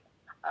mostly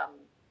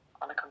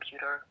on a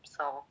computer,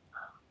 so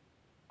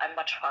I'm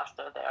much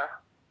faster there.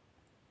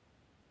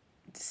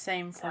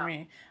 Same for Yeah.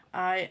 me.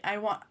 I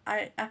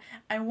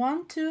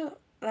want to,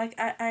 like,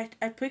 I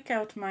pick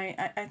out my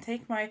I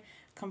take my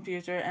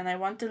computer, and I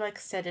want to like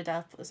set it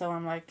up so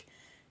I'm like,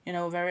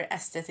 very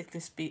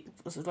aesthetically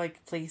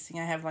like pleasing.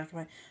 I have like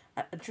my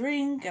a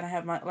drink, and I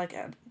have my like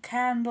a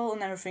candle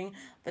and everything,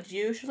 but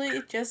usually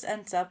it just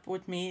ends up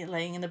with me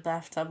laying in the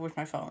bathtub with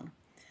my phone.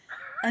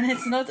 And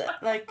it's not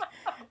like,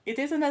 it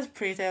isn't as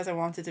pretty as I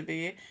want it to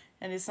be,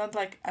 and it's not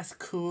like as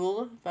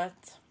cool, but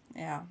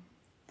yeah.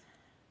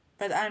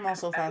 But I'm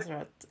also I would, faster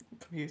at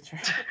computer.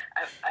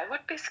 I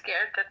would be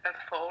scared that my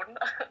phone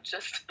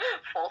just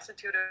falls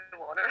into the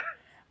water.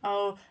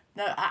 Oh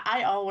no,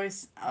 I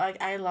always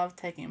like, I love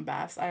taking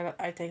baths.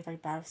 I take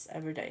like baths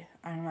every day.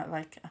 I'm not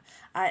like,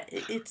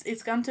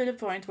 it's gone to the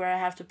point where I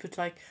have to put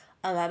like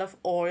a lot of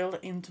oil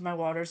into my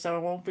water so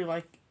it won't be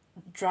like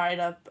dried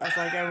up as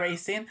like a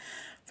raisin,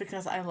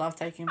 because I love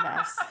taking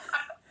baths.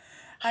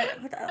 I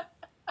but,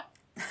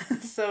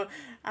 so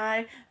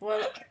I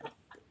well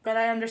But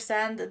I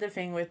understand the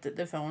thing with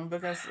the phone,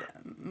 because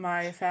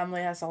my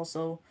family has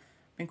also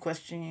been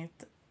questioning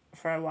it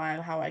for a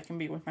while, how I can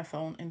be with my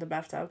phone in the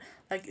bathtub.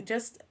 Like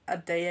just a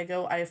day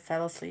ago, I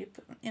fell asleep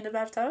in the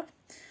bathtub,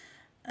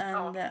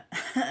 Oh. and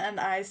and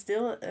I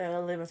still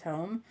live at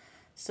home,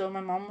 so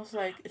my mom was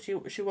like,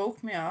 she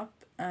woke me up,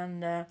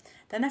 and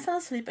then I fell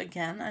asleep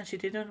again, and she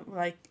didn't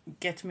like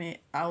get me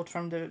out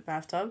from the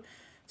bathtub,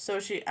 So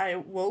I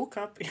woke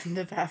up in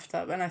the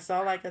bathtub and I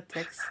saw like a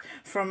text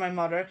from my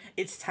mother.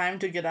 It's time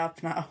to get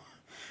up now,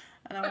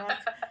 and I'm like.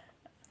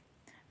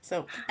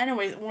 So,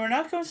 anyways, we're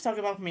not going to talk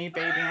about me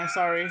bathing. I'm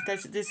sorry.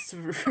 This is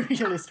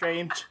really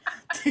strange.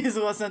 This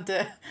wasn't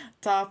the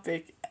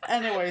topic.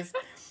 Anyways,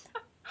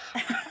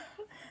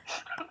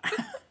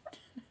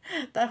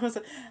 that was.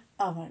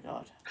 Oh my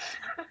god.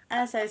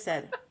 As I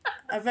said,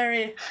 a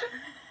very.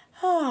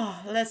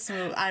 Oh, let's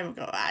move.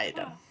 I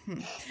don't.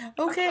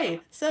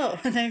 Okay, so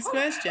next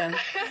question.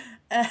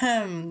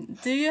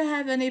 Do you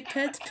have any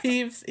pet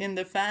peeves in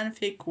the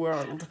fanfic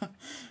world?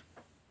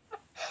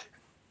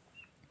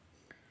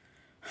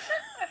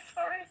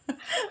 Sorry.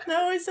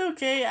 No, it's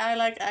okay.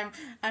 I'm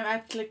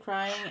actually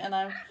crying and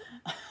I'm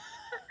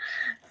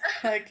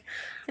like,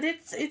 but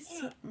it's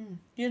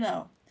you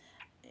know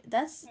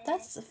that's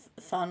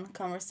a fun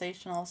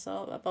conversation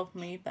also about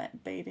me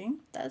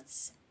bathing.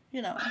 That's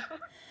you know.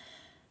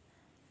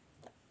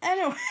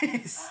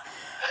 Anyways,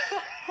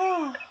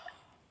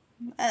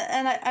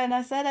 and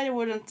I said I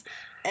wouldn't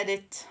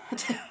edit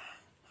the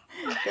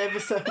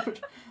episode,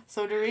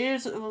 so the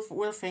readers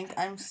will think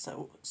I'm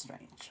so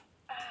strange.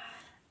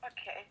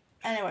 Okay.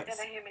 Anyways. You're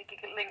gonna hear me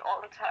giggling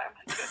all the time.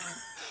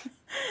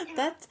 Good.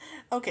 That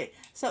okay.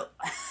 So.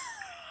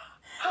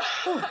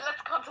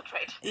 Let's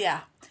concentrate. Yeah.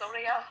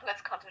 Sorry, yeah.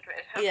 Let's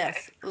concentrate. Okay.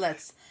 Yes.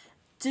 Let's.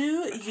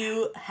 Do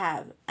you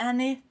have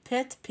any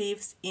pet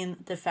peeves in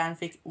the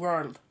fanfic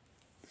world?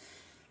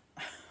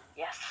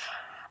 Yes,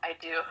 I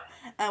do.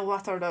 And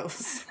what are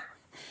those?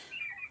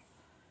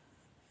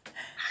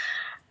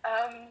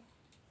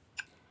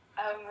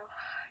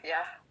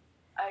 Yeah,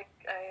 I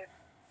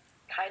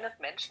kind of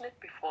mentioned it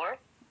before.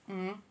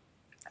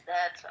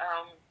 That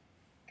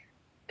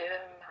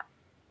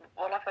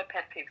one of my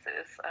pet peeves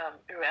is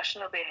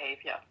irrational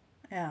behavior.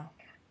 Yeah.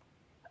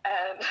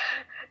 And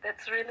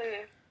that's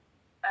really,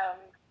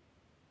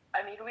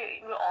 I mean,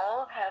 we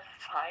all have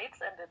fights,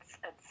 and it's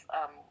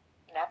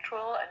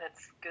natural, and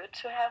it's good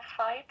to have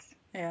fights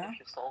Yeah. if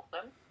you solve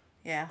them.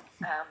 Yeah.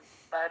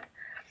 But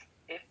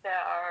if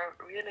there are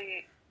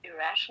really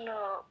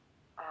irrational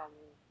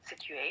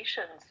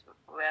situations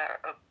where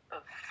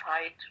a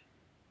fight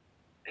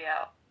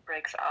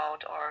breaks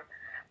out, or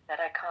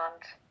that I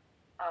can't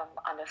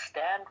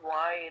understand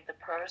why the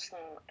person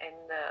in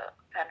the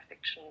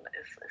fanfiction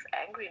is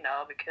angry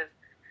now, because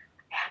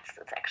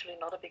it's actually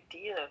not a big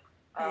deal.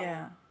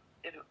 Yeah.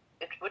 It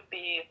would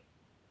be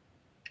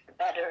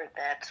better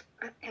that,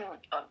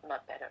 or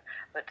not better,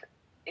 but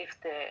if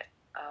the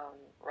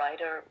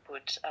writer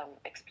would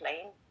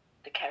explain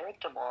the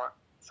character more,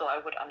 so I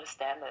would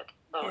understand it.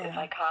 So if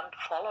I can't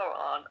follow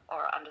on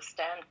or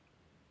understand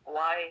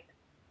why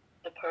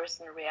the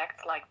person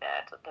reacts like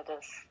that, that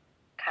is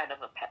kind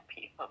of a pet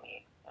peeve for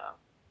me. Yeah.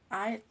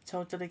 I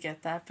totally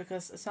get that,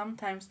 because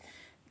sometimes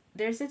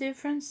there's a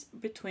difference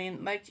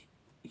between, like,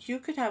 you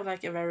could have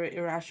like a very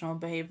irrational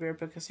behavior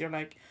because you're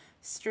like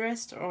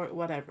stressed or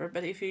whatever,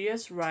 but if you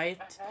just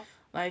write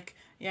like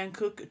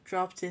Jungkook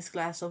dropped his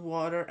glass of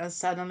water and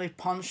suddenly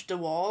punched the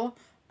wall,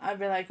 I'd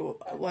be like,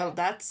 well,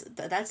 that's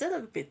a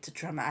little bit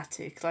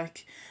dramatic,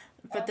 like.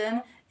 But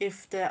then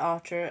if the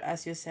author,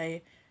 as you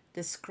say,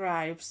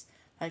 describes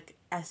like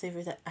as if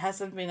it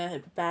hasn't been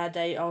a bad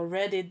day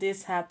already,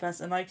 this happens,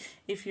 and like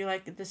if you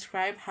like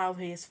describe how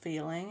he is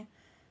feeling,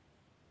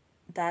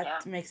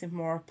 that makes it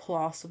more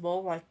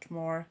plausible, like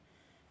more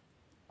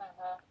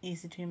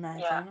easy to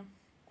imagine.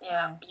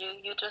 Yeah.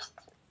 You just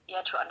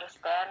to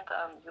understand,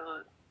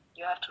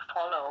 you have to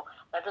follow.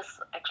 That is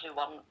actually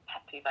one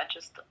pet peeve. I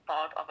just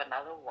thought of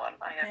another one.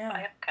 I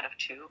have kind of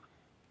two.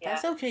 Yeah.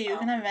 That's okay. You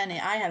can have many.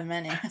 I have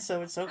many,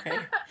 so it's okay.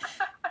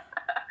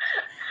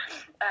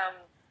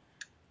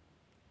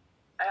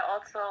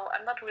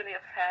 I'm not really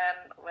a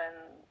fan when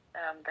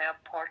they are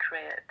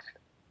portrayed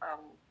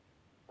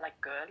like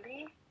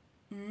girly.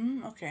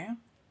 Okay.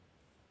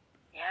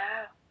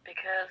 Yeah,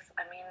 because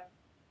I mean,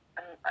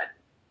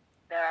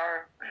 there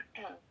are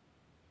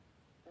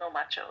no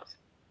machos.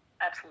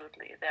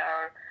 Absolutely,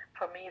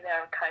 for me they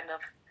are kind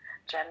of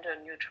gender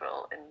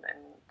neutral in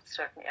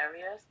certain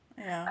areas.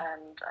 Yeah.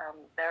 And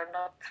they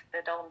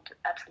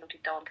absolutely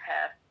don't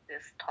have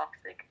this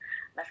toxic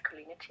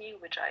masculinity,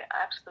 which I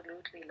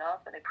absolutely love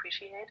and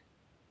appreciate.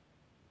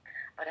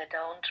 But I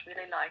don't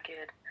really like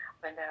it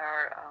when they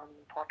are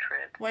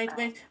portrayed. Wait.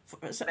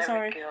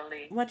 Sorry.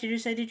 Girly. What did you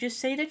say? Did you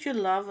say that you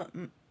love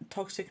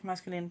toxic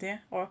masculinity,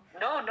 or?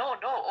 No.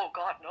 Oh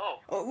God, no.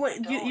 Oh,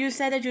 wait, you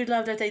said that you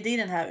love that they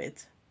didn't have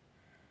it.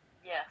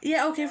 Yes.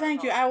 Yeah. Okay.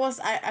 Thank you.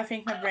 I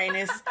think my brain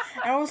is.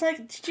 I was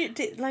like,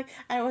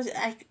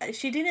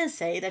 she didn't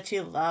say that she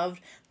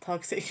loved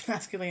toxic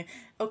masculinity.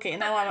 Okay.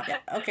 Now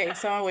okay.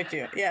 So I'm with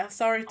you. Yeah.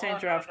 Sorry to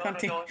interrupt.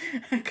 No.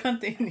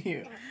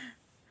 Continue.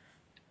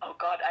 Oh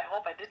God, I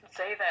hope I didn't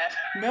say that.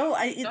 No,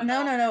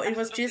 no. It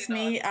was just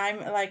me. Not.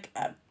 I'm like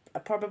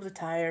probably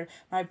tired.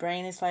 My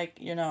brain is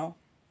like,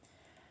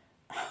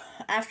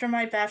 after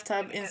my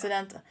bathtub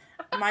incident,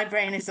 my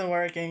brain isn't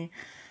working.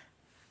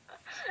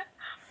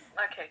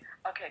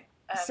 Okay.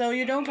 So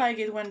you don't like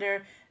it when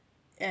they're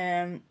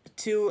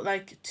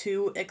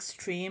too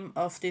extreme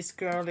of this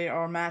girly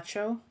or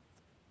macho?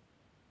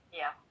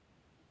 Yeah.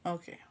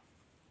 Okay.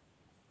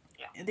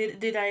 Yeah.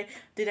 Did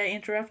I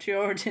interrupt you,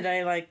 or did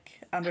I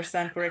like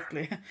understand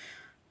correctly?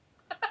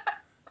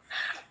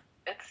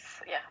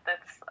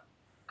 That's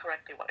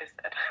correctly what I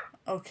said.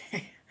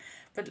 Okay.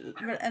 But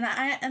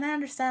I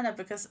understand that,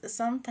 because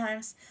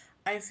sometimes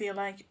I feel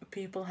like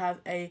people have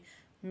a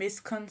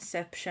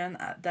misconception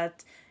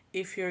that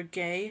if you're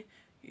gay,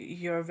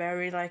 you're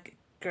very like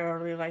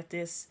girly, like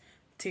this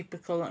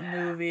typical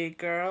movie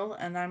girl,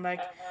 and I'm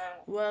like,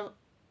 well,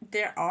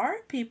 there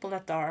are people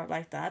that are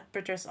like that,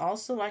 but there's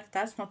also like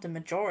that's not the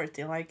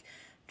majority. Like,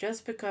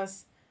 just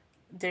because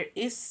there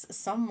is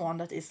someone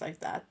that is like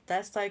that,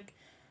 that's like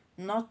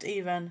not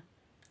even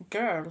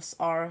girls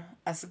are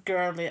as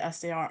girly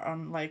as they are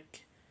on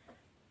like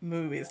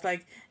movies.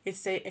 Like,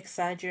 it's a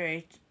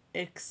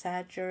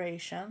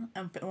exaggeration,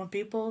 and when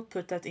people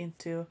put that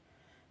into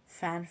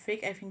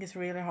fanfic, I think it's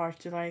really hard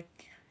to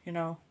like, you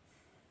know,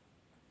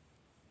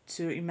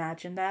 to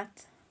imagine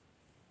that.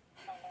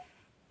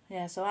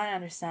 Yeah, so I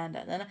understand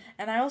that,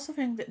 and I also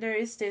think that there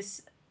is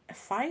this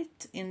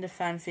fight in the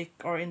fanfic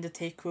or in the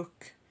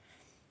Taekook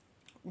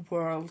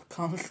world,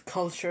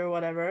 culture,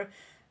 whatever,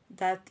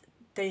 that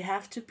they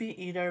have to be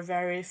either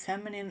very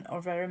feminine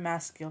or very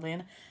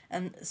masculine,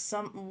 and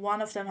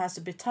one of them has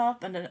to be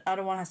top and the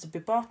other one has to be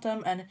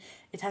bottom, and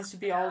it has to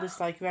be all this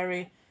like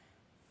very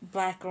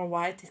black or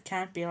white. It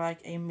can't be like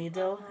a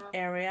middle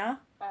area.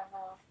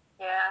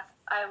 Yeah,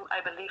 I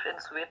believe in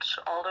Switch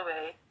all the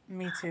way.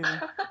 Me too.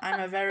 I'm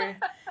a very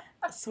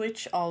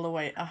Switch all the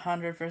way,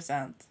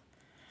 100%.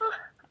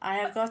 I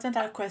have gotten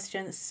that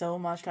question so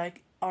much.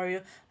 Like, are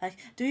you like?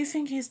 Do you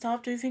think he's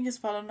top? Do you think he's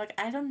bottom? Like,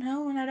 I don't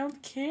know, and I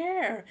don't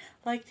care.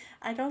 Like,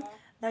 I don't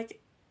like.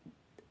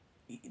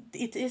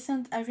 It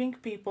isn't. I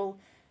think people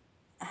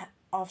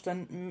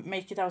often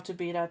make it out to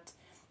be that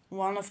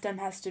one of them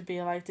has to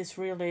be like this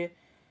really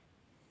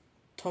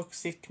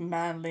toxic,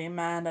 manly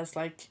man that's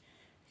like,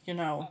 you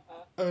know,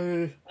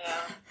 uh,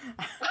 Yeah.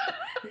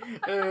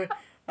 uh,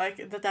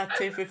 like that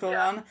typical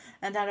one,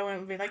 and the other one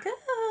would be like,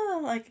 ah,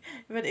 like,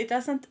 but it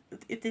doesn't.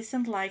 It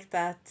isn't like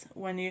that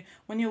when you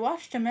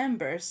watch the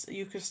members.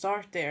 You could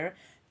start there.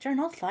 They're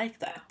not like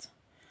that.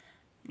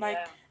 Like,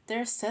 Yeah.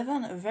 they're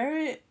seven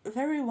very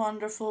very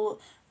wonderful,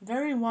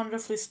 very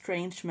wonderfully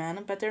strange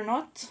men, but they're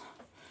not.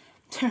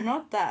 They're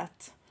not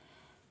that.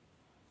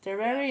 They're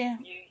very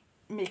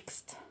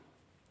mixed.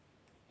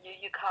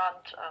 You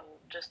can't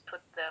just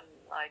put them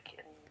like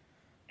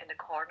in a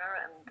corner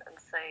and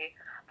say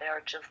they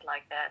are just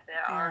like that. They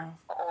are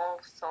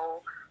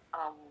also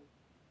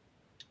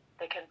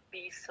they can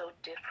be so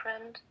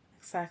different.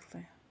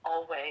 Exactly.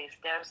 Always,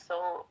 they're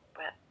so.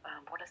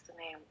 What is the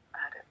name?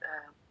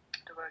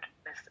 The word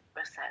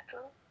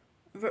versatile.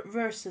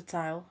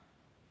 Versatile.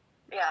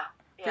 Yeah.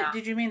 Yeah.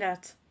 Did you mean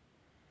that?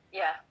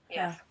 Yeah.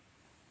 Yes.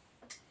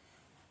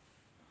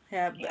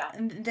 Yeah,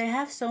 and they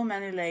have so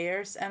many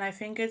layers, and I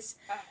think it's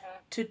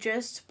to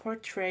just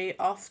portray.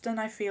 Often,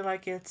 I feel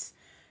like it's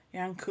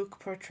Jungkook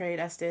portrayed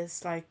as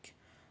this like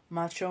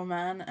macho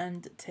man,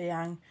 and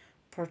Taeyang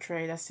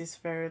portrayed as this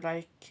very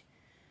like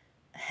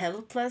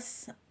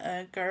helpless,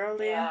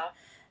 girly. Yeah.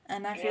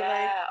 And I feel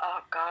like,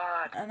 Oh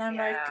God. and I'm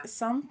like,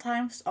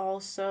 sometimes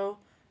also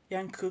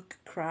Jungkook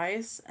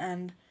cries,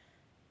 and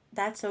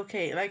that's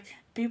okay. Like,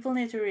 people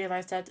need to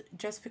realize that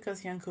just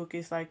because Jungkook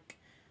is like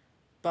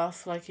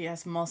buff, like he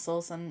has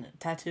muscles and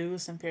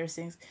tattoos and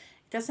piercings,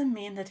 it doesn't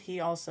mean that he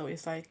also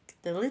is like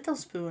the little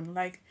spoon.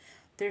 Like,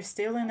 they're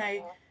still in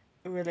a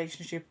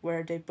relationship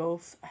where they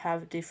both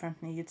have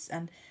different needs,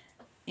 and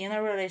in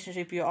a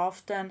relationship you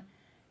often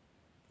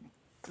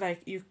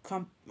like you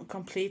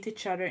complete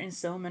each other in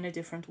so many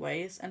different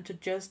ways, and to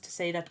just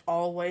say that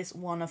always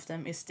one of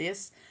them is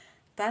this,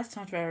 that's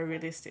not very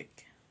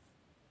realistic.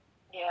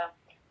 Yeah.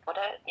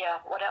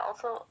 What I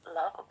also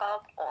love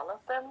about all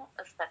of them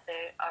is that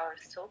they are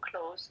so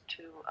close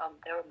to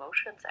their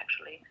emotions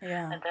actually,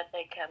 and that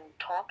they can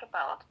talk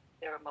about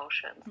their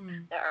emotions.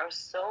 They are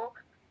so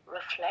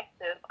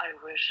reflective. I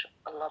wish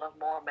a lot of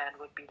more men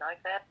would be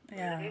like that.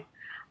 Really.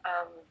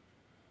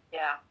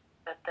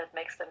 That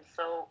makes them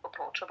so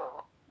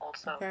approachable.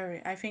 Also.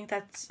 Very. I think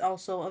that's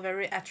also a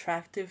very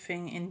attractive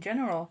thing in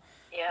general.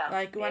 Yeah.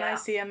 Like, when I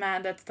see a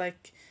man that's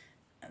like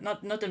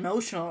not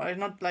emotional, or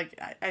not like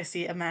I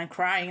see a man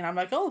crying and I'm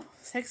like, oh,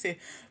 sexy,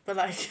 but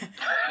like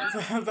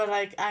but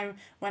like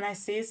when I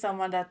see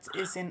someone that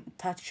is in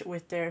touch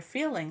with their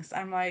feelings,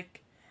 I'm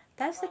like,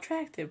 that's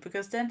attractive,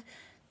 because then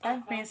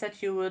that means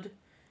that you would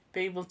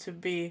be able to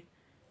be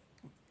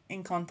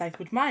in contact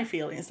with my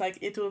feelings. Like,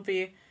 it will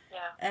be,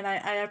 and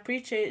I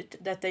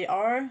appreciate that they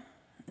are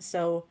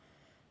so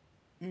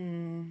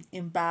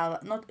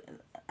imbalance. Not,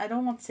 I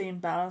don't want to say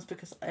imbalance,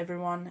 because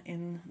everyone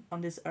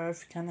on this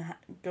earth can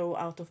go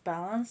out of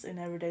balance in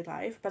everyday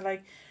life. But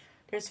like,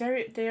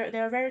 they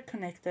are very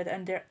connected,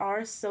 and there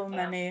are so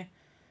many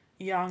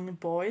young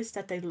boys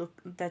that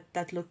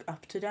that look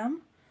up to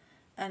them,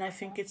 and I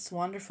think it's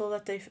wonderful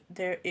that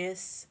there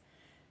is.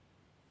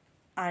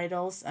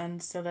 idols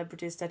and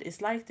celebrities that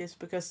is like this,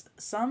 because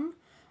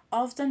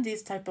often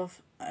these type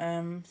of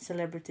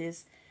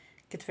celebrities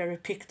get very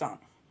picked on.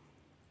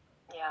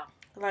 Yeah.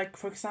 Like,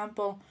 for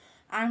example,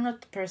 I'm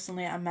not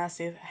personally a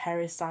massive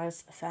Harry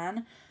Styles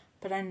fan,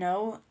 but I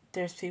know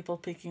there's people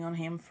picking on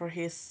him for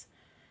his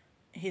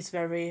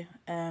very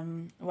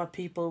what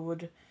people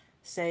would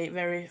say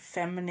very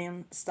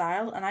feminine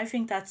style, and I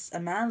think that's a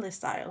manly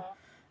style.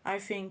 I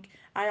think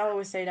I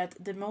always say that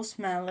the most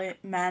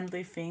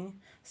manly thing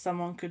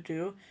someone could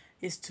do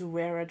is to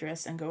wear a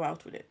dress and go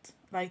out with it.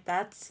 Like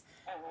that's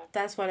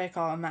what I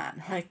call a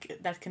man. Like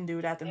that can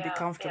do that and be Yeah.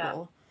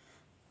 comfortable.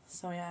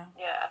 So yeah.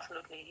 Yeah,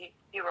 absolutely.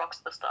 He rocks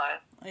the style.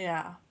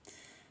 Yeah.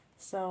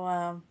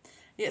 So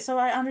yeah, so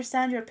I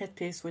understand your pet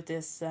peeves with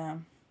this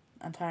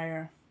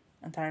entire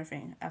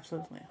thing.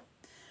 Absolutely.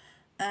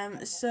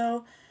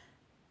 So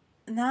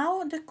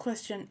now the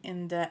question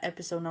in the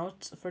episode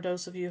notes for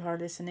those of you who are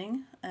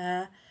listening.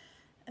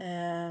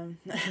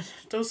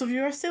 Those of you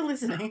who are still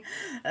listening.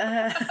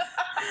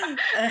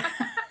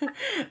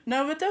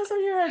 No, but those of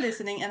you who are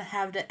listening and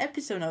have the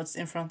episode notes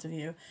in front of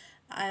you,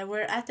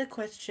 we're at the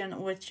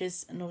question which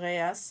is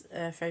Norea's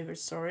favorite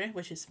story,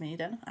 which is me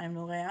then. I'm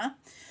Norea.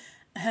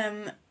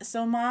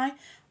 So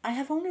I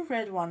have only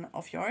read one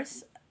of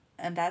yours,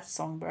 and that's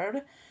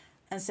Songbird.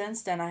 And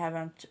since then I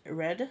haven't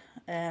read,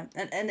 and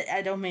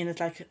I don't mean it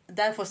like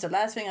that was the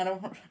last thing. I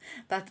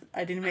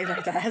didn't mean it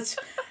like that.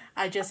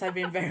 I just have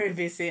been very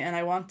busy, and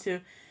I want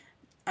to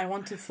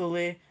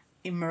fully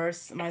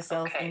immerse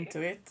myself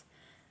into it.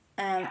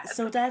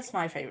 So that's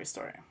my favorite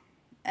story,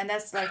 and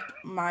that's like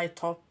my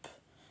top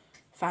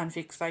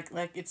fanfics.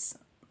 Like it's,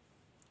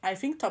 I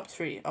think top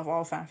 3 of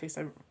all fanfics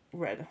I've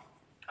read.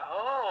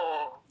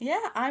 Oh.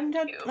 Yeah, I'm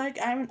not like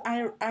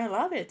I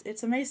love it.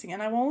 It's amazing,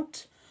 and I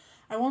won't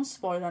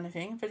spoil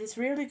anything, but it's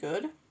really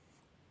good.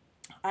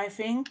 I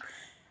think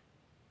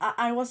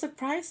I was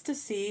surprised to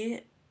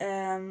see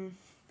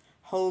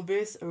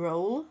Hobie's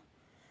role,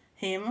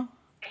 him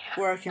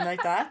working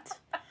like that.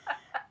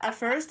 At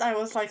first, I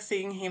was like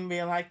seeing him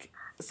be like,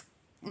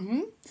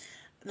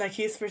 like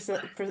his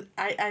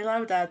I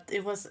love that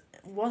it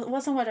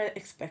wasn't what I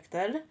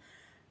expected,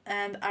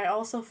 and I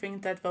also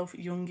think that both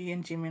Yoongi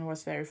and Jimin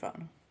was very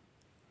fun.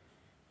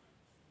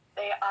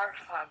 They are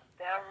fun.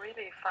 They are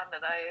really fun,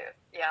 and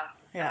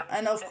Yeah,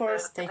 and of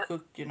course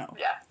Taekook, you know.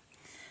 Yeah.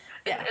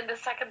 In the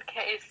second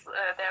case,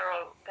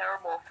 they're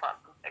more fun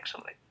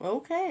actually.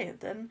 Okay,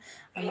 then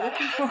I'm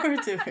looking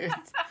forward to it.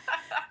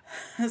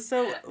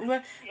 So,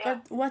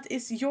 what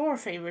is your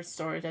favorite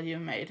story that you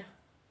made?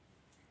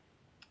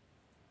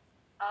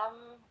 I,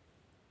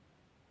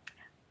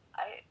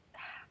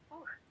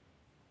 ooh,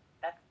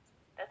 that's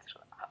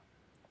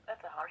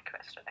a hard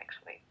question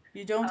actually.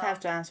 You don't have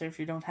to answer if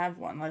you don't have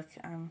one. Like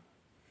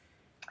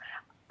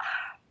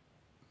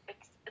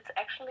It's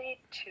actually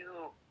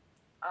two.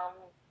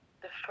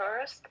 The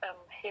first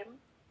him.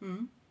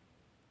 Mm-hmm.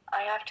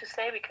 I have to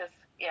say, because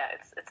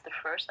it's the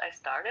first I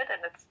started,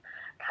 and it's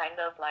kind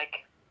of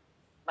like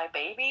my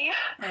baby.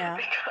 Yeah.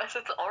 Because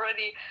it's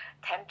already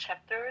 10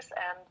 chapters,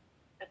 and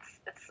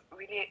it's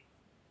really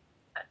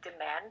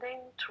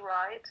demanding to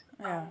write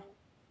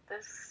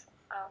this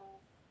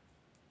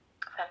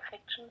fan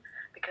fiction,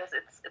 because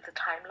it's a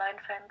timeline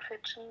fan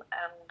fiction,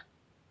 and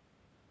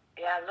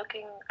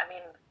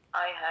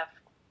I have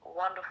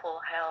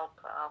wonderful help,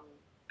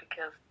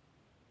 because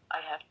I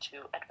have to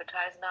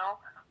advertise now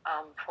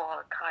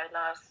for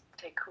Kyla's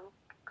Taekook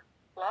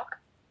blog.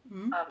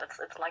 Mm-hmm.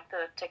 It's like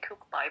the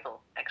Taekook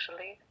Bible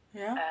actually.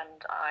 Yeah.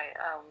 And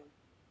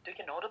do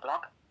you know the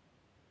blog?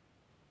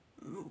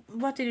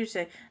 What did you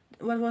say?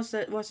 What was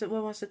it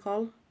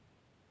called?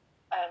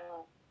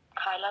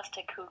 Kyla's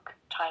Taekook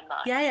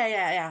timeline.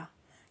 Yeah.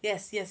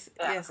 Yes.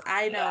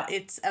 I know. Yeah.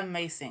 It's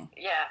amazing.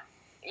 Yeah.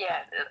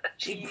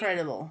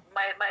 Incredible.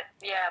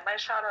 My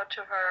shout out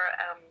to her.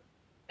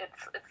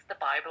 It's the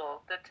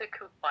Bible, the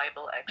Taekook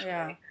Bible actually.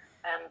 Yeah.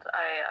 And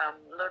I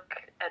look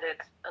at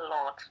it a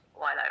lot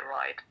while I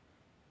write.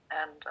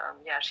 And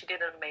she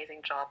did an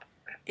amazing job.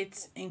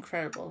 It's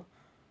incredible.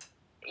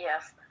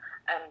 Yes,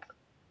 and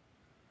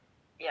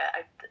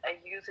I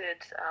use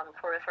it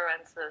for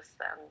references,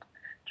 and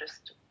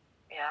just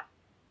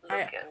look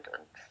and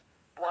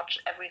watch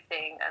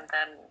everything, and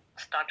then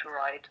start to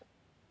write.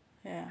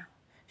 Yeah,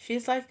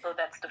 she's like. So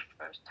that's the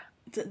first.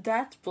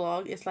 That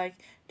blog is like.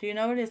 Do you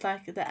know it is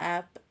like the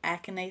app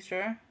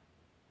Akinator?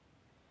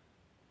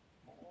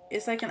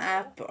 It's like an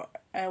app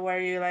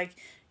where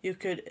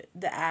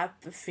the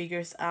app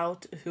figures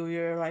out who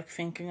you're like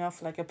thinking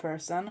of, like a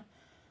person.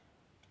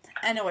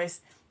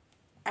 Anyways,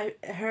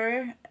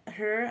 her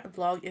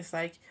blog is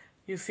like,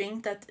 you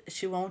think that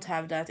she won't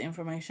have that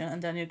information,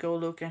 and then you go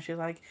look and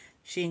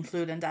she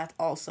included that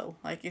also.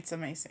 Like, it's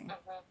amazing.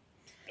 Mm-hmm.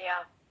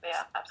 Yeah,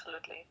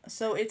 absolutely.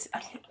 So it's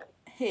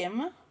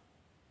him.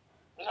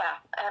 Yeah,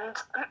 and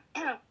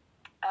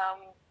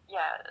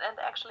and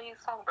actually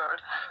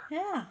Songbird.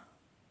 Yeah.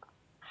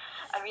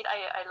 I mean,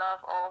 I love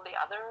all the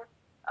other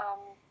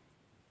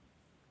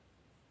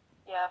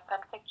fan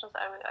fictions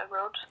I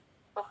wrote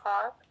so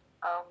far,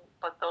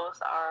 but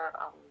those are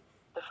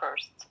the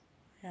first.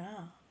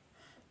 Yeah.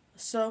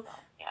 So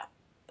Yeah.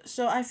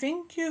 so I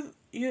think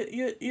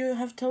you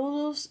have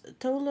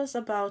told us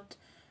about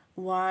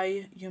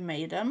why you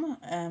made them,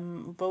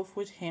 both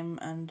with him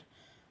and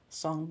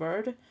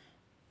Songbird.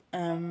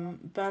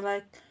 But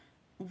like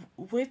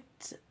with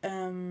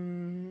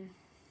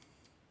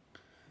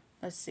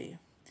let's see.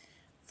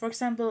 For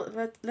example,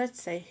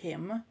 let's say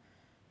him.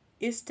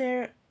 Is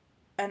there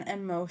an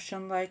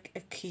emotion, like a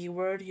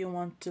keyword you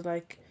want to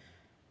like,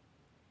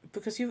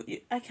 because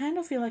I kind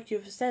of feel like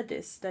you've said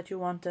this, that you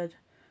wanted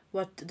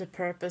what the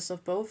purpose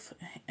of both,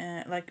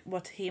 like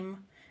what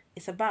him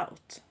is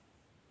about.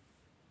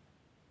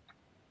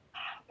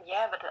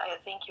 Yeah, but I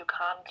think you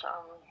can't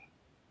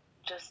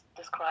just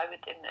describe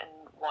it in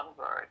one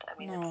word. I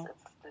mean, No,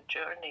 it's the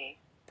journey.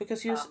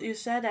 because you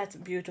said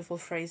that beautiful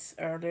phrase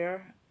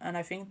earlier, and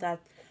I think that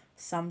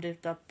summed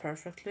it up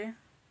perfectly.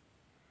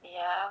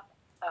 Yeah,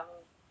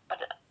 but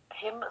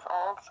him is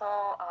also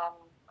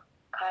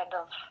kind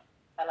of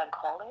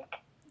melancholic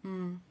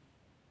Mm.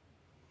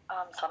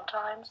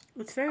 sometimes.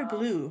 It's very Um,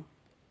 blue.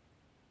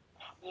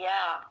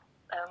 yeah,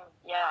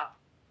 yeah,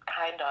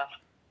 kind of.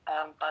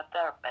 But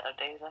there are better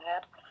days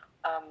ahead.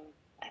 Um,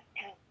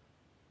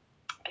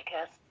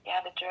 because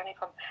yeah, the journey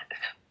from,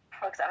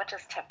 for example, I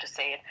just have to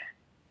say it.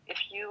 If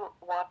you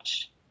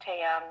watch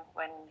Taeyang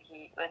when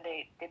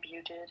they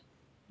debuted,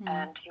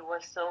 and he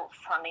was so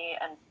funny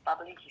and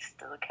bubbly. He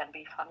still can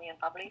be funny and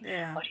bubbly,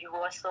 Yeah. but he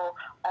was so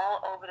all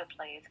over the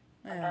place.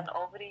 Yeah. And then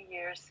over the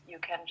years, you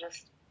can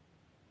just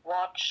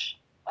watch,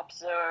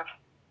 observe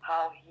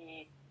how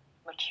he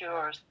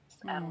matures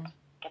and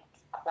gets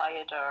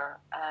quieter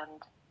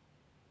and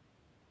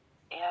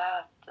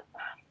yeah,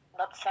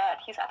 not sad.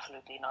 He's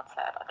absolutely not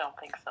sad. I don't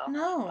think so.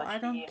 No, But I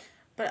don't.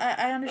 But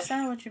I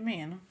understand what you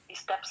mean. He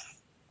steps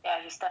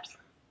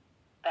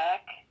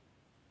back.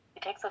 He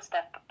takes a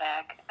step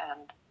back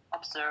and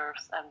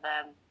observes, and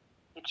then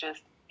he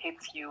just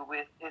hits you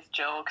with his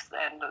jokes,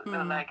 and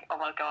you're like, oh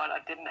my god, I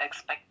didn't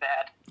expect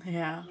that.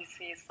 Yeah.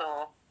 He's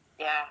so,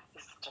 yeah,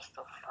 he's just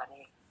so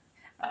funny.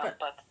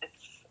 But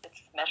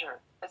it's measured.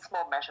 It's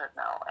more measured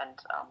now, and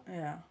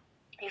yeah.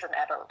 He's an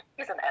adult.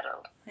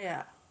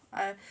 Yeah.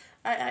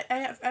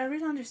 I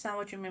really understand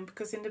what you mean,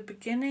 because in the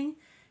beginning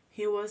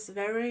he was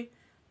very,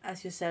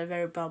 as you said,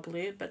 very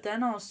bubbly, but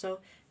then also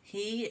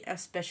he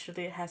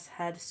especially has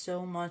had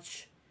so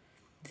much,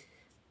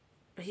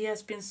 he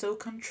has been so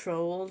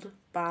controlled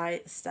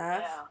by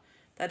staff, Yeah.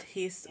 that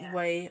his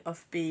way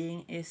of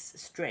being is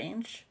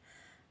strange.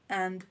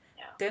 And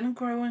Yeah. then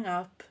growing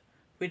up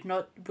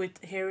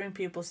with hearing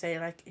people say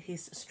like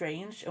he's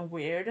strange and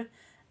weird,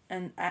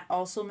 and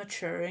also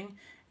maturing,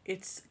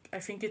 I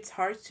think it's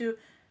hard to,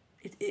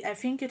 I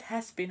think it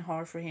has been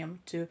hard for him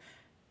to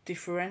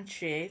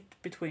differentiate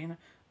between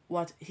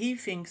what he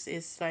thinks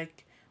is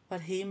like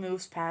what he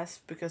moves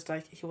past because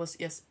like he was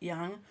just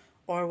young,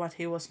 or what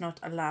he was not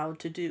allowed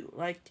to do.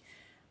 Like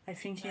I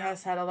think he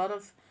has had a lot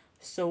of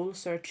soul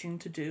searching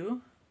to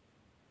do.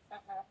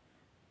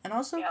 And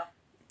also,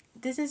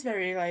 this is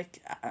very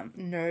like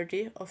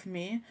nerdy of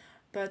me,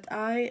 but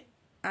I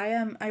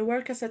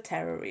work as a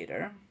tarot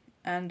reader,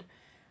 and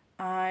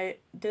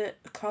the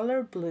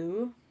color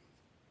blue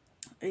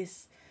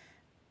is,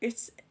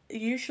 it's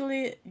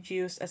usually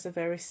used as a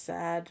very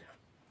sad,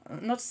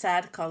 not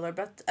sad color,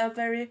 but a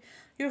very,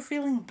 you're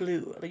feeling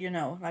blue,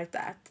 like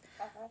that.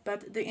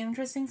 But the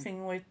interesting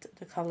thing with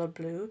the color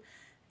blue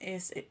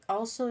is it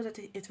also that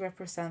it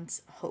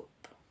represents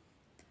hope.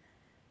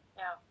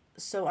 Yeah.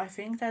 So I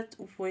think that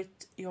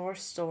with your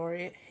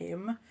story,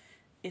 him,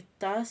 it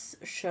does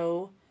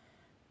show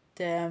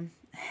the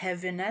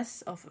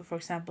heaviness of, for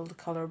example, the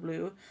color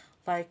blue,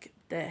 like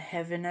the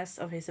heaviness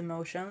of his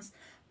emotions,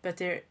 but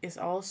there is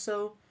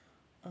also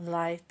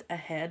light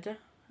ahead.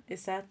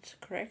 Is that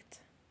correct?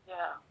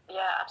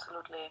 Yeah,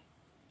 absolutely.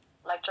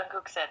 Like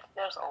Jungkook said,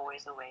 there's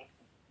always a way.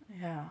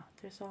 Yeah,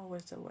 there's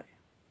always a way.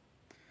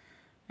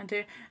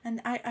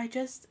 And I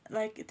just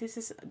like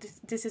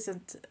this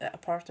isn't a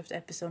part of the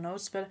episode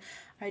notes, but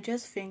I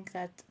just think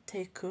that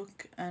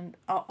Taekook and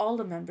all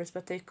the members,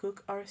 but Taekook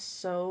are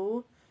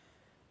so,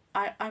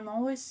 I'm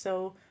always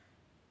so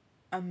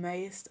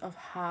amazed of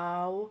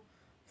how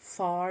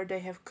far they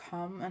have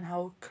come and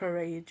how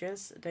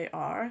courageous they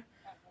are,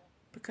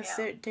 because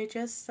they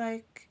just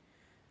like,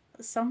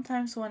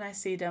 sometimes when I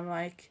see them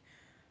like,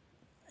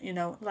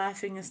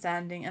 laughing and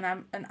standing, and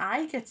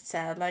I get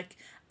sad, like,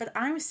 but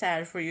I'm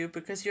sad for you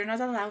because you're not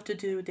allowed to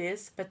do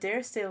this, but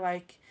they're still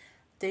like,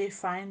 they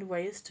find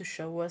ways to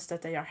show us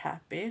that they are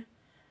happy.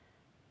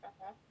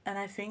 And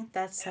I think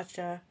that's such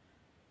a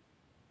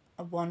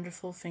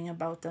wonderful thing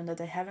about them, that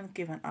they haven't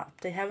given up.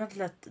 They haven't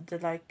let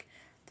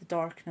the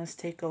darkness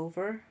take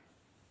over.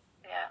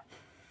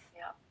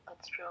 Yeah,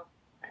 that's true.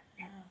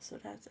 Yeah, so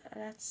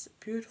that's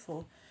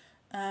beautiful.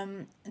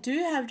 Do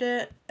you have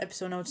the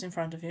episode notes in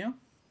front of you?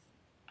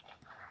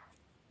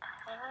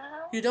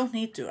 You don't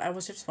need to. I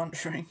was just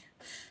wondering.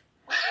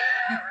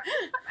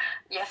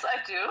 Yes, I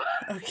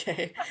do.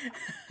 Okay.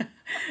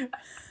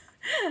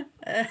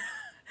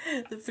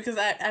 because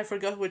I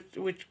forgot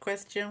which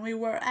question we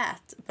were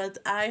at, but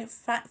I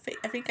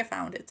think I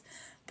found it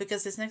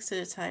because it's next to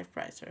the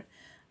typewriter.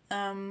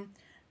 Um,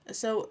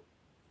 so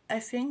I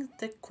think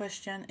the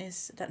question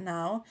is that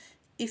now,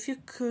 if you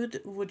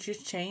could, would you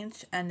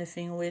change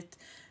anything with?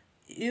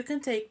 You can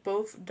take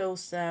both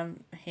those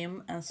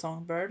him and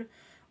Songbird,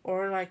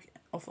 or like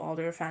of all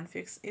your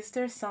fanfics. Is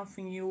there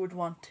something you would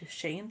want to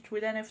change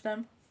with any of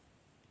them?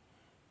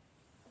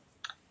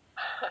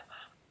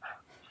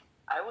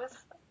 I was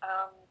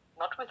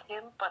not with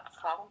him, but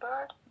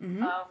Songbird.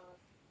 Mm-hmm.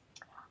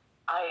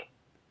 I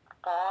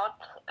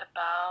thought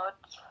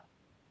about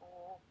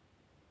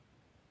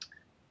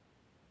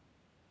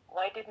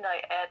why didn't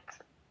I add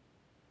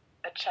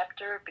a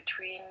chapter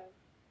between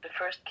the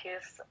first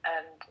kiss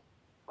and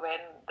when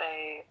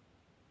they,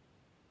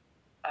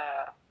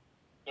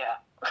 Yeah.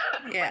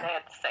 when they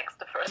had sex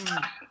the first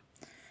time.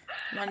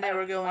 When they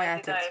were going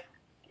at it.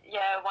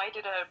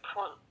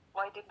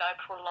 Why didn't I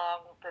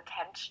prolong the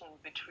tension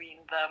between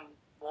them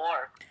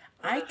more?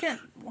 I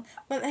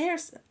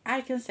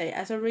can say,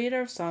 as a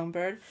reader of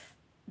Songbird,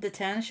 the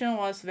tension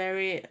was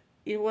it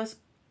was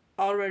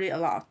already a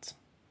lot.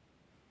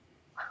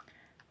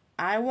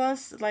 I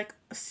was like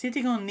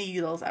sitting on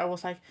needles. I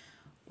was like,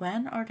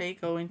 when are they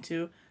going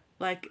to,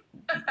 like,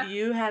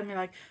 you had me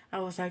like, I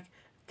was like,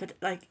 but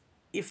like,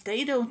 if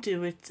they don't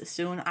do it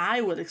soon,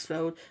 I will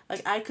explode.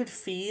 Like, I could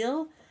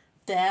feel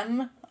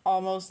them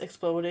almost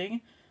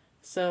exploding.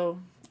 So,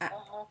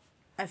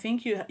 I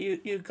think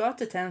you got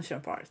the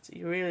tension part.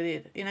 You really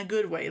did, in a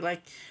good way.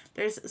 Like,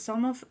 there's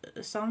some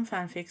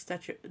fanfics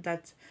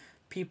that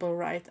people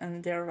write,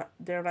 and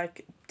they're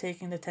like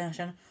taking the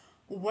tension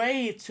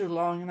way too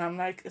long, and I'm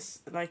like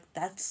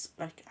that's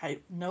like I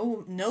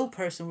no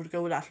person would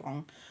go that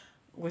long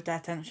with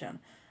that tension,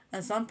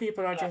 and some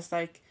people are just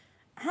like,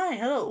 hi,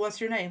 hello, what's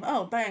your name?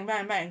 Oh, bang,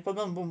 bang, bang, boom,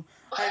 boom, boom,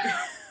 like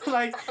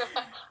like.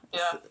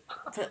 Yeah.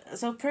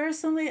 So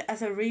personally,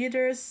 as a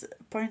reader's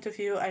point of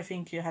view, I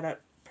think you had a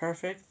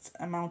perfect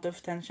amount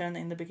of tension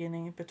in the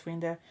beginning between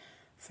the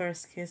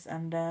first kiss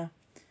and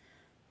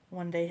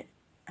when they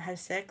had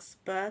sex,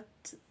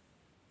 but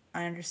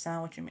I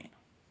understand what you mean.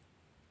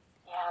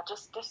 Yeah,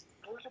 just a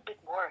little bit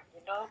more,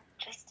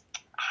 just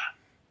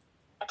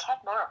a tad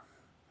more.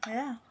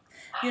 Yeah.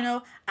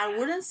 I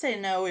wouldn't say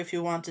no if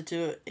you wanted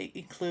to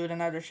include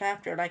another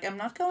chapter. Like, I'm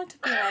not going to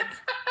be like...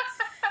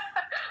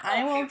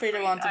 I won't be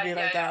the one to be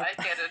like that.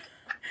 I get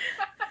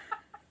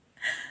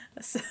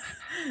So,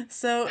 it.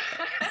 so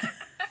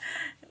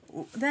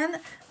then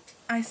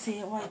I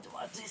see, wait,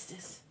 what is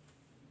this?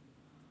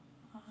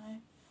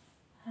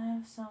 I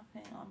have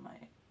something on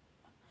my...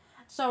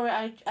 Sorry,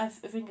 I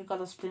think I got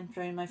a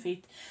splinter in my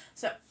feet.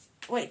 So,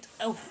 wait,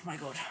 oh my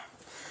god.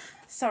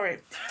 Sorry,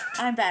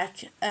 I'm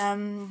back.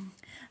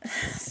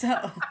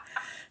 So...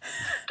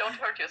 Don't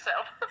hurt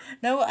yourself.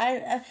 No,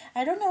 I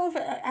don't know if...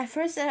 At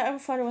first I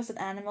thought it was an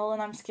animal,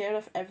 and I'm scared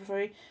of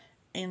every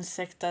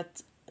insect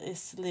that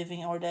is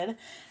living or dead.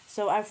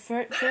 So I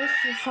first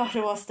thought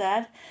it was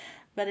that,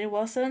 but it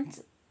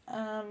wasn't.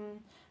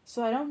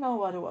 So I don't know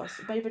what it was.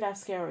 Maybe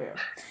that's scarier.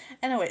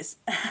 Anyways.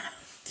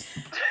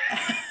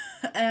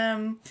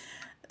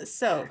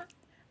 So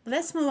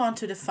let's move on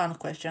to the fun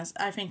questions.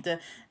 I think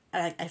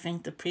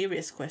the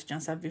previous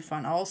questions have been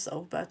fun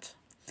also, but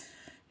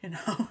you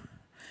know.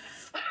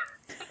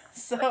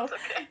 So,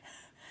 okay.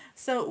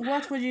 So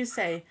what would you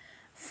say,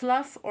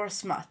 fluff or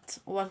smut?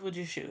 What would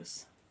you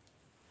choose?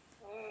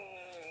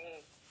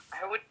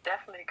 I would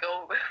definitely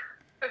go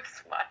with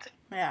smut.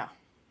 Yeah,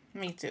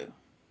 me too.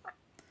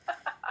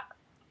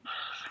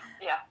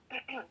 Yeah,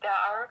 there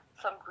are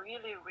some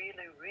really,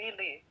 really,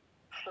 really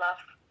fluff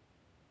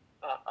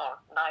or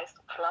nice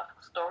fluff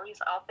stories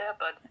out there,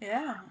 but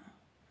yeah,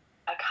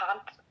 I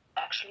can't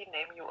actually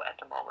name you at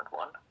the moment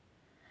one.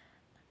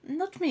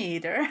 Not me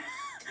either,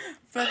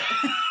 but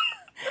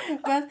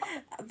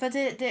but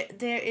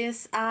there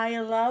is. I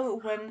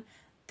love when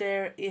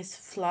there is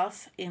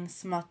fluff in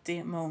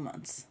smutty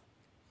moments.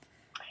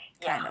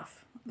 Kind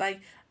of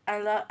like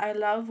I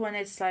love when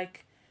it's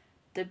like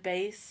the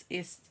base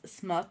is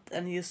smut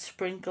and you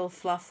sprinkle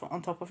fluff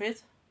on top of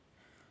it.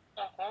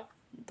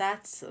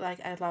 That's like,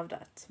 I love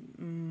that.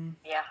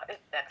 Yeah,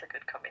 that's a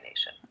good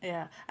combination.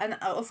 Yeah, and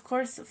of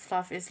course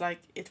fluff is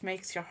like, it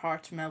makes your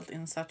heart melt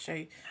in such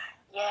a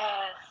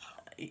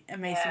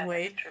amazing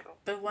way. That's true.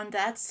 But when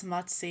that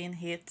smut scene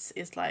hits,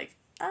 it's like,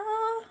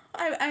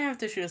 I have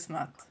to choose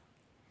smut.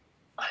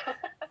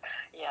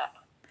 Yeah,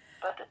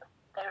 but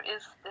there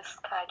is this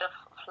kind of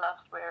fluff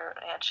where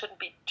it shouldn't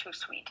be too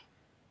sweet.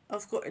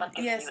 Of course,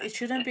 yes, it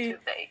shouldn't be too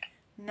vague.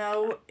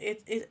 No,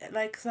 it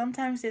like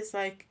sometimes it's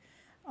like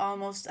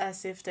almost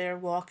as if they're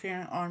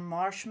walking on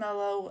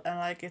marshmallow, and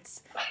like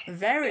it's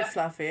very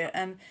fluffy,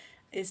 and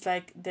it's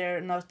like they're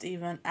not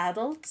even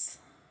adults.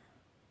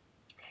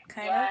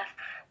 Kind of.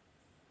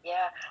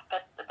 Yeah,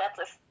 but that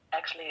is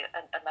actually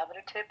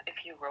another tip.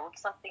 If you wrote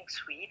something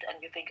sweet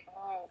and you think,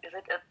 is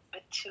it a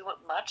bit too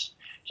much,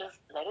 just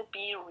let it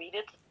be, read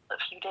it a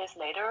few days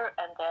later,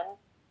 and then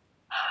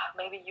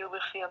maybe you will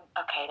feel,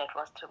 okay, that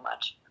was too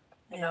much.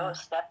 You know,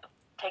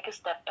 take a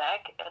step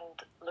back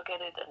and look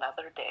at it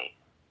another day.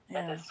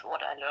 That Yeah. is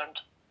what I learned.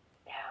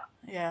 Yeah.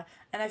 Yeah.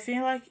 And I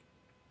feel like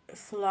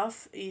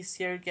fluff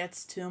easier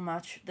gets too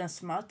much than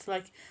smut.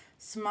 Like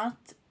smut,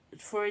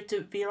 for it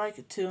to be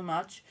like too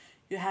much,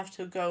 you have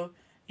to go.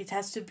 It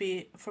has to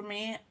be for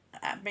me.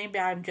 Maybe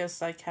I'm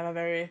just like have a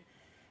very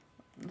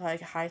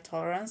like high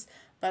tolerance,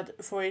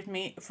 but for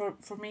me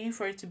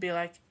for it to be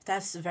like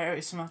that's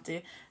very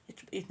smutty,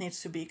 it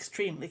needs to be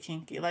extremely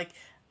kinky. Like,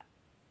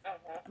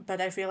 Mm-hmm.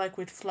 but I feel like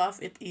with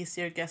fluff, it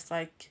easier gets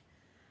like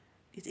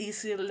it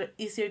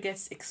easier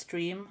gets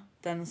extreme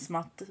than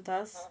smut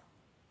does.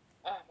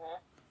 Mm-hmm.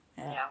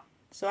 Yeah. Yeah.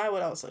 So I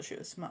would also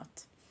choose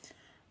smut.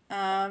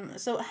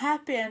 So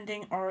happy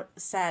ending or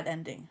sad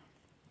ending?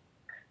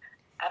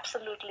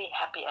 Absolutely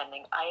happy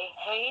ending. I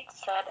hate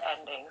sad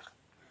endings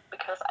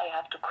because I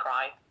have to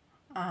cry.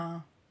 Uh,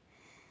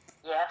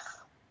 Yes,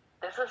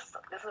 this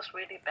is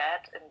really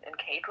bad in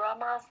K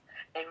dramas.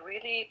 They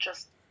really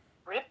just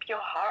rip your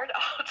heart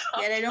out.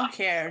 yeah, they don't Sometimes.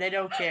 care. They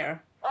don't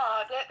care.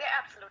 Oh, they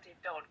absolutely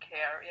don't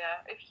care.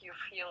 Yeah, if you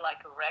feel like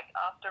a wreck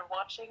after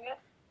watching it,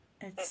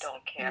 they It's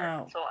don't care.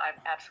 no. So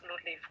I'm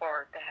absolutely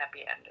for the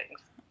happy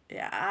endings.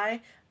 Yeah, I,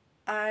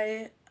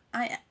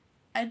 I,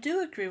 I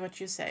do agree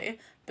what you say,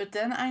 but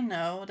then I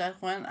know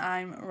that when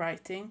I'm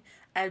writing,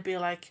 I'll be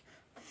like,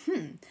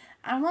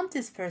 I want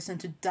this person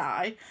to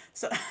die.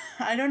 So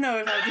I don't know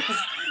if I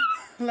just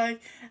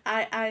like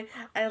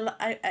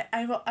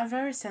I'm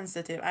very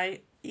sensitive.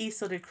 I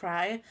easily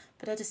cry,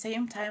 but at the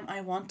same time,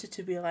 I want it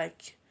to be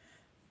like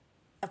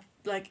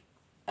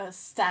a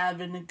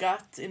stab in the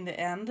gut in the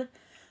end.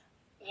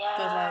 Yeah,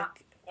 But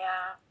like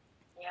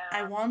yeah, I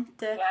yeah, want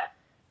the yeah.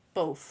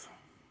 both.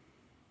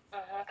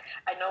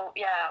 I know.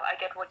 Yeah, I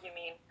get what you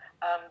mean.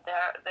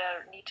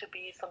 There need to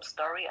be some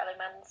story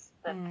elements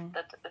that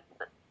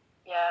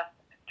yeah,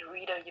 the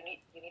reader, you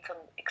need some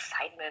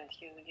excitement.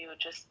 You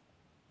just,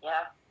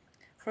 yeah,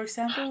 For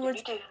example, you with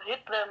need to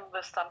hit them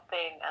with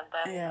something, and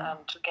then yeah.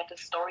 to get the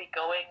story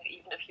going,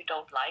 even if you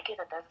don't like it,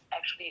 and that's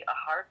actually a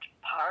hard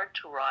part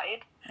to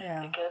write.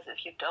 Yeah. Because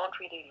if you don't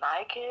really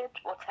like it,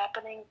 what's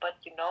happening, but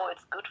you know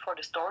it's good for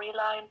the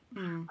storyline,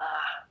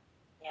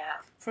 yeah.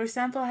 For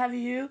example, have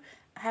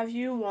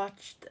you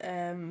watched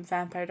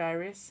Vampire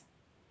Diaries?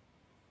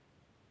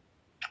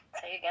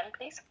 Say again,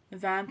 please.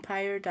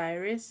 Vampire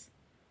Diaries.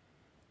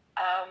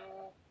 Um,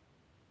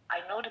 I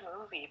know the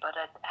movie, but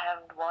I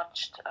haven't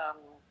watched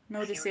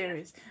No, the series.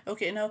 series.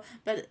 Okay, no,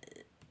 but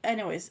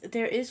anyways,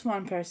 there is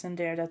one person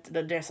there that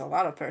there's a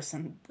lot of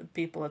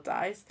people that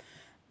dies,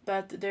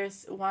 but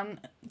there's one.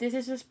 This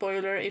is a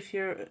spoiler if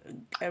you're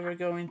ever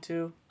going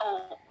to.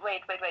 Oh,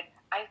 wait.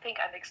 I think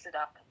I mixed it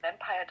up.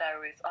 Vampire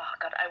Diaries. Oh,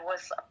 God, I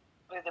was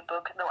with the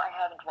book. No, I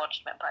haven't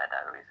watched Vampire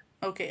Diaries.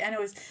 Okay,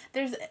 anyways,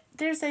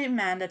 there's a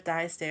man that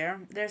dies there.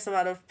 There's a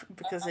lot of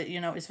because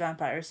it's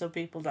vampires, so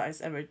people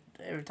dies every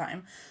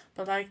time,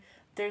 but like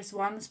there's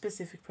one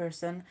specific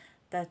person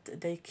that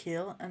they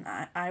kill, and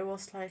I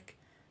was like,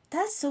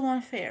 that's so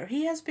unfair.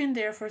 He has been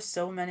there for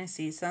so many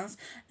seasons,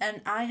 and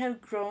I have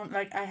grown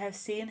like I have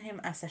seen him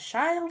as a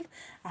child,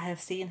 I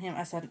have seen him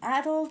as an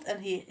adult,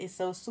 and he is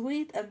so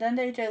sweet, and then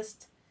they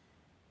just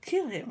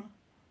kill him.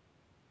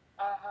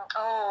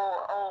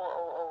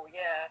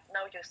 Yeah.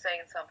 Now you're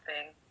saying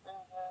something.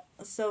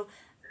 So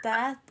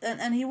that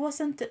and he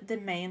wasn't the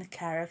main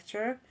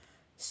character,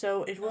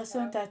 so it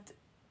wasn't that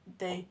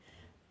they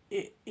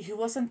he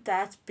wasn't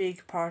that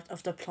big part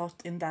of the plot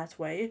in that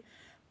way,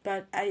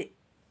 but I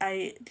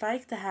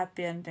like the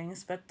happy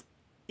endings, but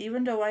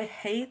even though I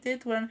hate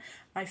it when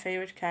my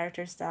favorite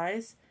characters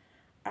dies,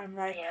 I'm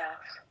like, Yeah.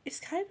 it's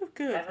kind of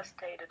good.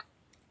 Devastated.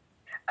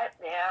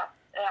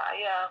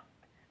 Yeah.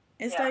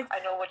 It's Yeah, like, I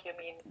know what you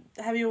mean.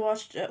 have you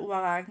watched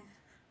Warang?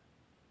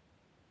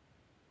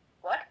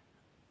 What?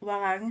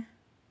 Warang.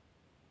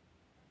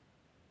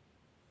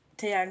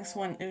 Taeyang's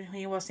when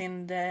he was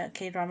in the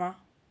K drama.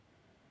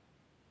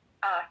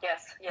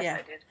 Yes, Yeah.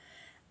 I did.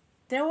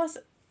 There was,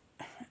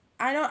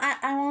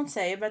 I won't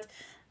say, but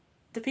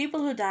the people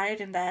who died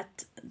in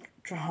that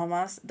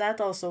dramas, that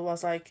also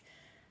was like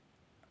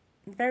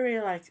very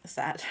like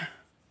sad.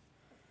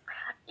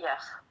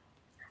 Yes,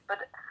 but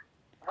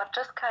what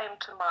just came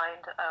to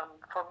mind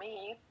for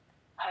me?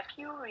 Have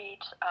you read?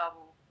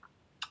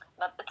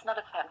 It's not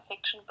a fan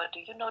fiction, but do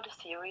you know the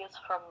series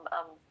from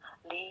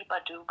Lee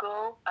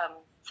Bardugo,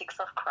 Six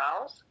of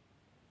Crows?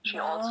 She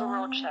also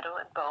wrote Shadow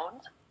and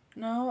Bones.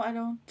 No, I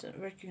don't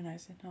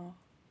recognize it. No.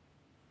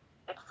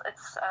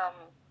 It's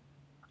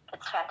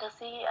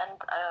fantasy, and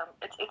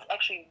it's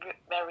actually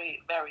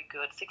very, very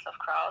good. Six of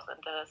Crows, and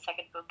the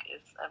second book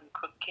is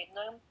Crooked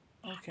Kingdom.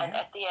 Okay. And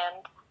at the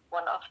end,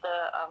 one of the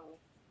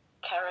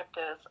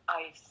characters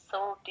I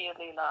so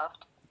dearly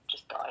loved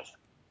just dies.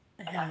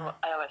 And Yeah.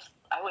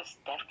 I was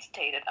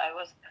devastated. I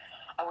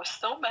was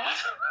so mad.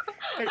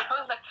 But- I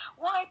was like,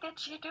 why did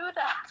she do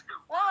that?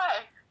 Why?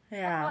 It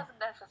Yeah. wasn't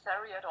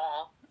necessary at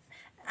all.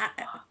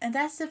 And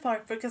that's the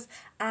part because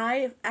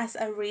I, as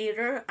a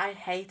reader, I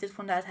hate it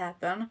when that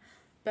happens,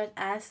 but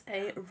as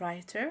a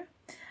writer,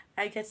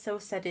 I get so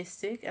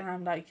sadistic and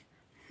I'm like,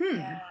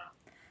 Yeah.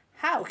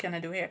 how can I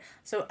do here?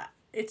 So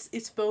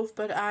it's both,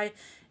 but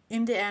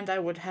in the end, I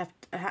would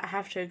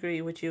have to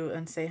agree with you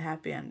and say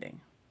happy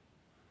ending.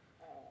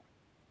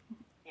 Mm,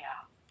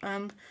 yeah,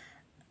 And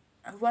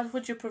what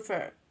would you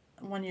prefer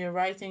when you're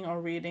writing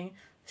or reading?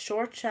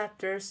 Short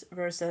chapters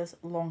versus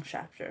long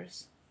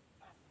chapters.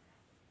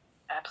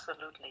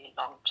 absolutely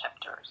long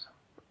chapters.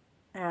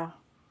 Yeah,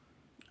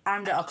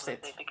 I'm the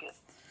Absolutely, opposite. because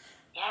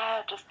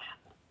yeah, just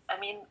I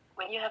mean,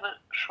 when you have a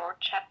short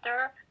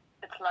chapter,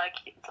 it's like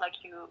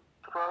you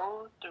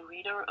throw the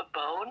reader a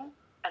bone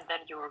and then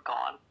you're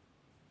gone.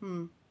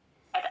 Hmm.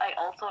 And I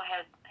also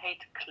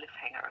hate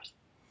cliffhangers.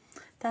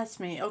 That's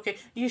me. Okay,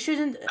 you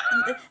shouldn't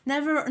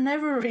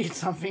never read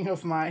something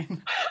of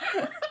mine.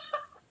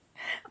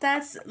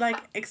 That's like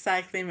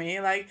exactly me.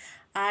 Like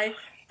I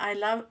I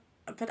love,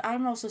 but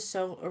I'm also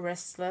so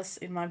restless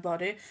in my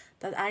body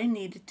that I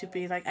need it to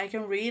be like I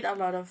can read a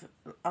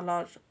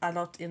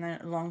lot in a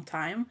long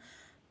time,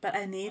 but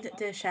I need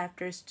the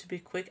chapters to be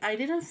quick. I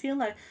didn't feel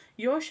like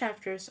your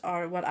chapters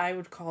are what I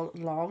would call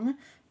long,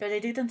 but they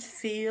didn't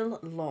feel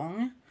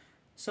long.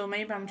 So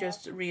maybe I'm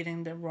just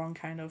reading the wrong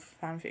kind of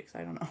fanfics.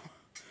 I don't know.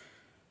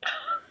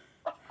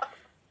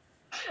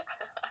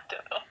 I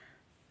don't know.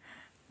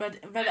 But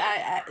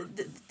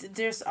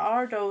there's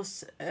are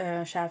those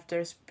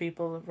chapters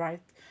people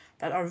write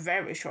that are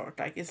very short.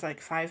 Like it's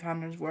like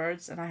 500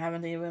 words, and I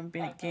haven't even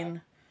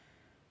begin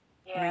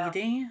Yeah,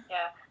 reading.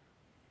 yeah,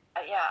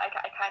 yeah.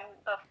 I kind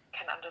of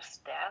can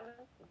understand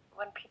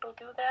when people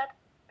do that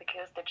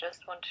because they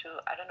just want to,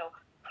 I don't know,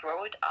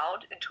 throw it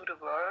out into the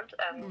world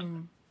and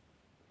Mm.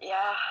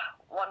 yeah,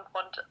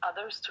 want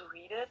others to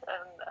read it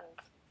and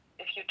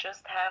if you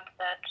just have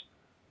that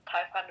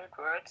 500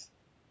 words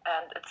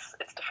and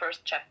it's the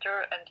first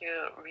chapter and you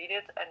read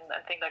it and I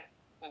think like,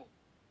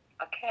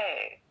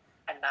 okay,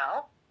 and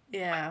now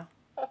Yeah,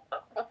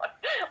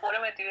 what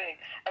am I doing?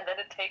 And then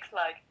it takes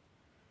like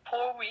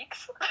 4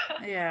 weeks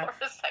yeah. for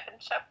the second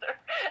chapter,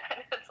 and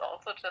it's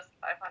also just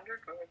 500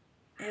 words.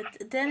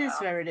 Then it's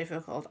Yeah. very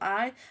difficult.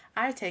 I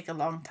take a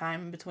long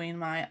time between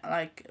my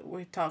like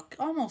we talk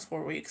almost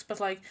 4 weeks, but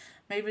like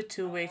maybe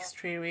 2 weeks,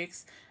 3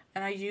 weeks,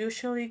 and I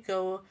usually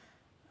go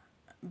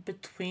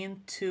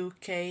between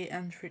 2K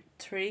and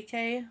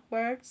 3K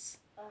words.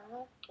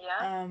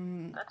 Yeah,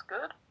 Um, that's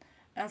good.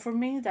 and for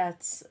me,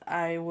 that's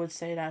I would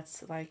say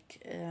that's like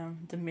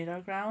the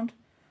middle ground.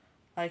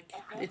 Like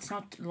it's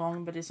not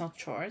long, but it's not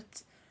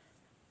short.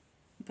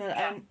 But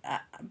Yeah.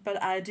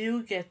 I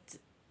do get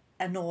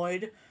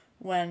annoyed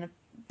when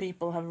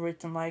people have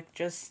written like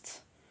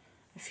just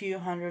a few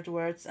hundred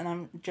words, and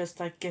I'm just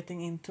like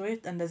getting into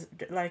it, and there's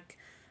like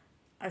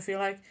I feel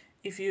like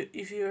if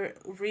you're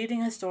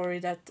reading a story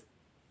that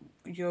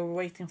you're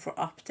waiting for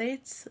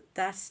updates,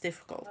 that's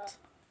difficult.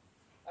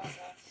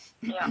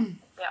 Yeah,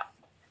 yeah.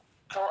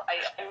 So I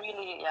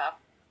really, yeah,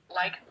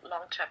 like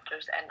long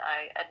chapters, and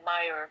I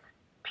admire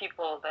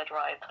people that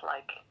write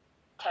like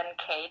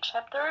 10K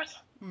chapters.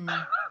 Mm.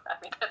 I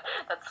mean,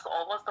 that's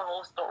almost the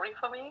whole story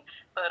for me,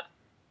 but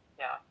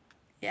yeah.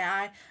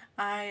 Yeah,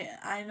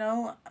 I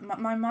know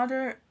my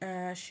mother.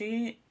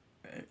 She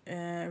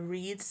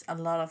reads a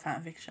lot of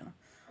fan fiction,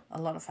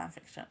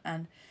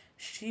 and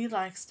she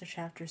likes the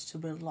chapters to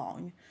be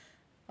long,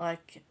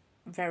 like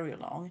very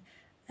long,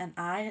 and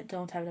I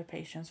don't have the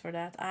patience for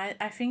that.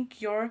 I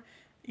think your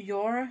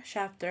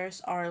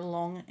chapters are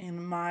long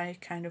in my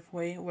kind of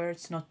way where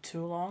it's not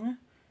too long,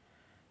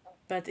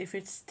 but if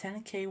it's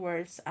 10K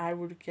words, I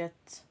would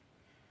get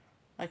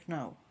like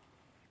no.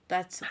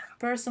 That's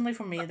personally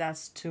for me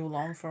that's too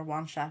long for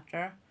one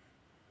chapter.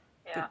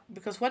 Yeah.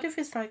 Because what if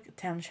it's like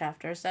 10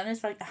 chapters? Then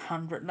it's like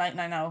 100. Like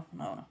no.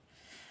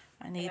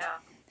 I need Yeah.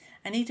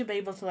 I need to be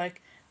able to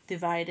like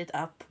divide it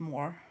up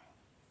more.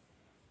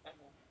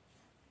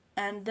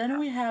 And then Yeah.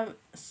 we have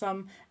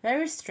some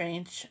very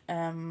strange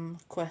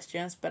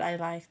questions, but I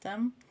like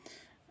them.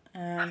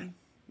 Um,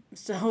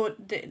 so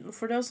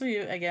for those of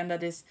you again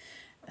that is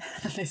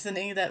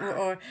listening that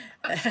or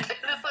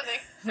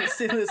Listening.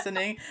 still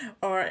listening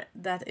or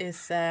that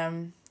is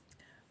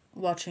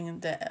watching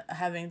the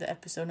having the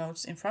episode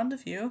notes in front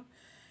of you,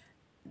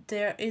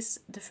 there is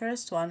the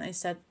first one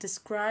is that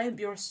describe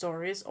your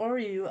stories or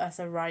you as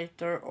a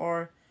writer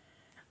or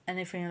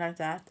anything like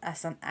that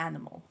as an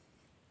animal.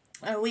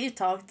 We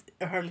talked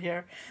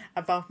earlier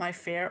about my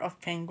fear of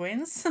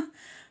penguins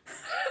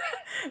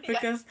Yeah.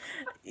 because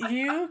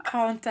you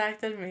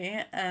contacted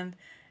me and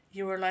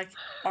you were like,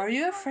 "Are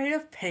you afraid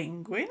of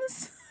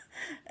penguins?"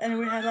 And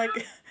we had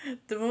like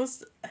the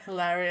most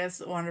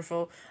hilarious,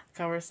 wonderful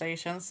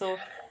conversation. So,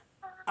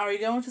 are you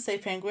going to say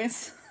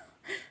penguins?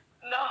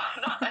 No,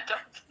 no, I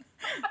don't.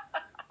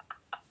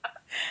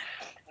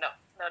 No,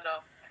 no, no.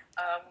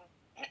 Um,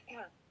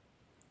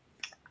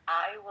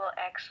 I will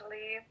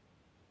actually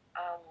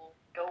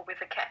go with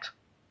a cat.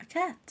 A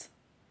cat.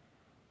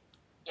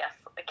 Yes,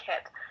 a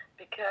cat,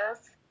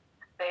 because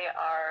they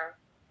are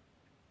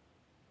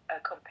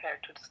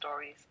compared to the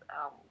stories.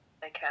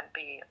 They can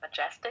be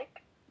majestic.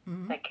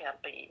 Mm-hmm. They can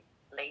be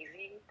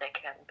lazy. They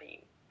can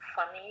be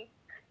funny.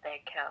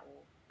 They can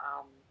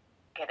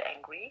get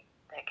angry.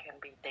 They can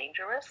be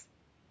dangerous.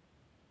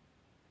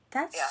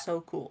 That's Yeah.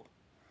 so cool.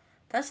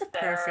 That's a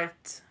There,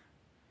 perfect.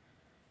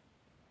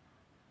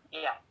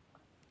 yeah,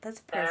 That's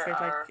a there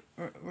perfect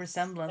are.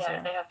 resemblance. There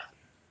Or they have.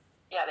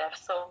 Yeah, they have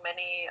so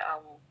many.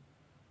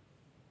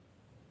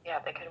 Yeah,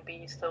 there can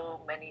be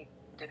so many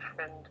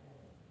different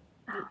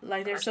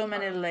like there's so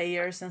many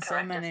layers and so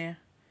characters. many.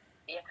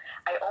 Yeah,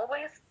 I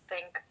always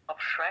think of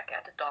Shrek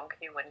and the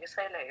donkey when you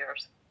say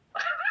layers.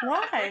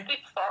 Why? I'm really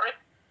sorry.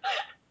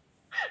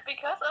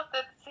 Because of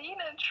that scene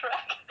in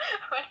Shrek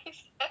when he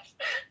says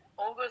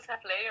ogres have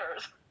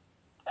layers.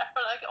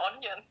 They're like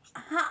onions.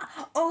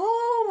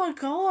 Oh my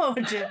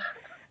god!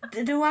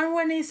 The one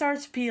when he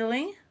starts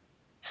peeling.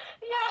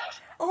 Yes.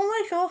 Oh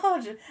my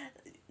god!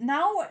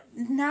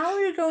 Now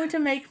you're going to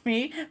make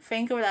me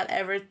think of that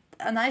every,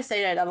 and I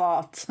say that a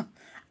lot.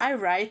 I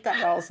write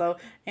that also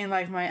in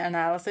like my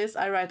analysis.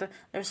 I write that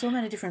there's so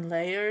many different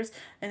layers,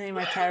 and in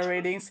my tarot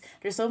readings,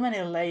 there's so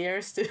many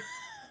layers to.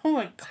 Oh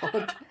my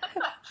god!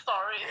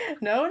 Sorry.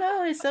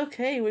 No, it's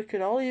okay. We could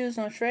all use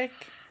some Shrek.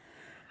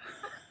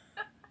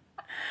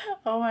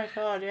 Oh my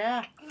god!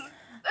 Yeah.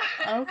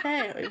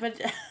 Okay, but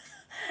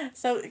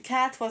so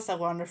Cat was a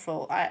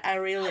wonderful.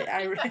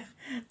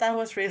 That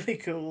was really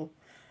cool.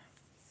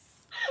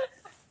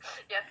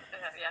 Yes,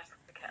 yes,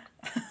 the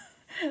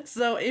cat.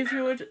 So if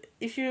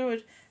you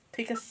would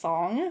pick a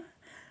song,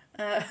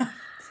 uh,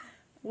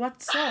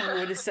 what song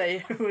would you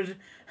say would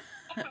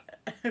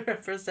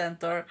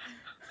represent or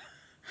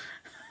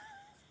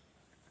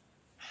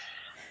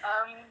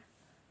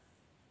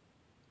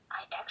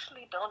I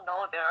actually don't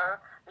know there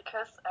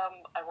because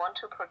I want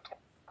to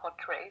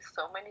portray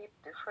so many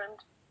different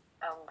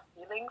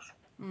feelings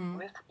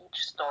with each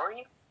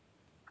story.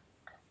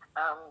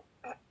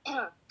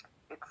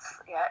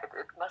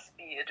 It must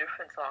be a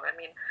different song. I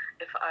mean,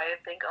 if I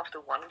think of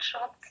the one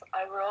shots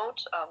I wrote,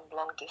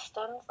 Long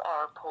Distance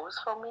or Pose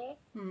for Me,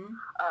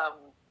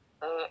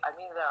 they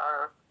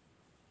are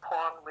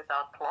porn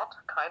without plot,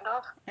 kind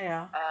of,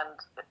 yeah? and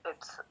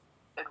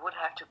it would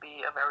have to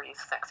be a very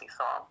sexy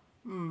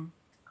song.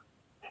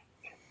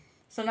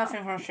 So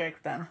nothing from Shrek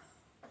then.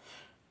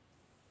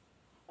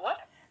 What?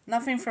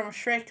 Nothing from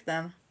Shrek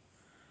then.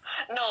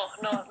 No,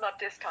 not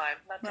this time.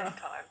 Not this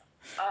time.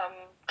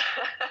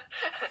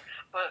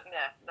 But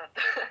yeah,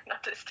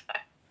 not this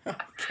time.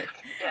 Okay.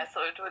 Yeah,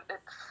 so it's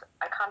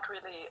I can't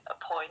really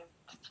point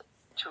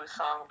to a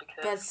song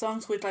because. But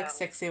songs with like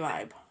sexy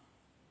vibe.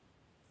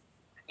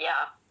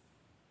 Yeah,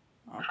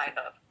 Okay. kind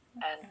of.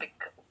 And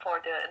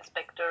for the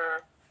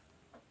Inspector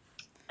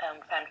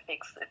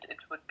fanfics, it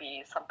would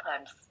be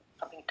sometimes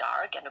something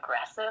dark and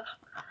aggressive.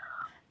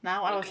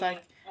 Now I was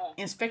like,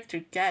 Inspector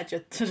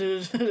Gadget.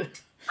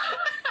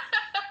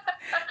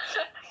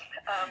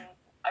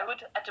 I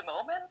would, at the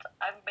moment,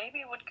 I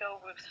maybe would go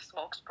with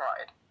Smoke's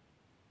Bride.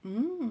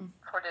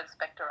 For the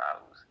Inspector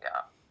House,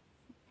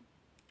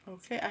 yeah.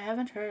 Okay, I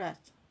haven't heard that.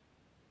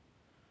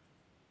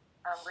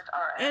 With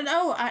RM.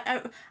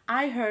 And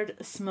I heard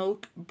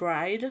Smoke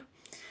Bride.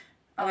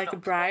 Like a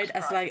bride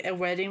Smoke's as Bride. like a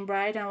wedding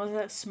bride, and I was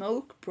like,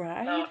 Smoke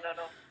Bride? No.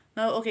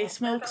 No, okay, No,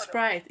 Smoke's no.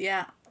 Bride.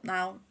 Yeah.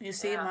 Now you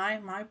see Yeah.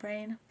 my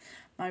brain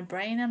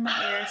and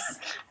my ears.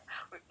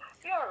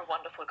 We are a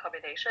wonderful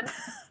combination.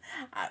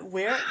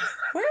 We're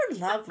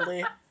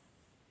lovely.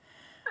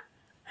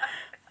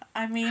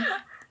 I mean,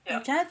 Yeah.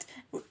 you can't.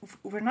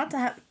 We're not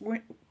that.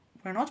 We're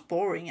not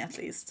boring at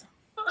least.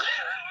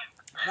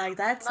 Like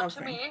that's Not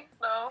something. to me,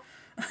 no.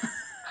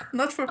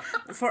 Not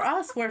for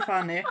us. We're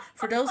funny.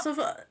 For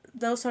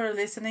those who are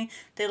listening,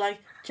 they like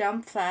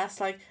jump fast,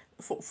 like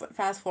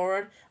fast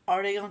forward.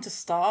 Are they going to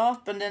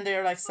stop? And then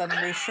they're like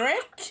suddenly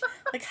Shrek.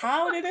 Like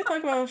how did they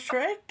talk about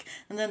Shrek?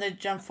 And then they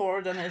jump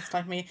forward, and it's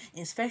like me,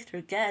 Inspector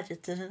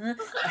Gadget.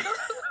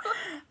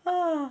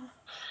 Oh,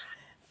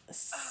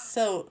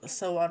 so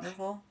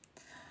wonderful.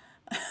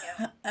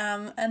 Yeah.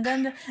 And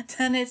then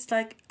it's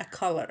like a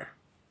color.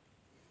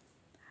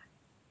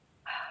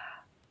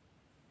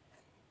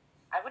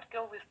 I would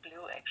go with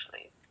blue,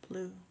 actually.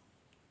 Blue.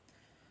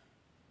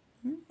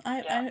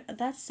 I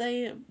that's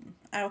a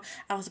I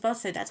was about to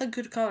say that's a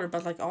good color,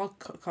 but like all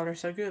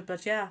colors are good,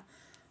 but yeah,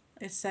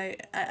 it's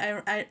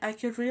I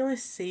could really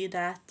see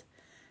that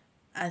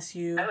as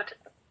you. I would,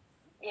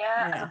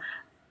 Yeah.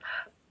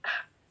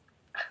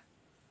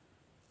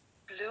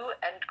 Blue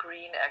and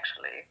green,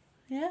 actually.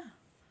 Yeah.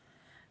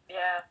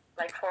 Yeah,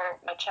 like for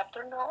my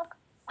chapter note.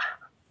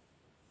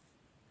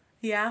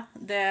 Yeah,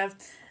 the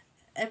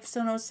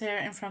episode notes here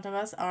in front of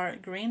us are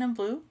green and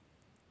blue,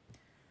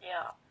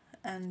 Yeah.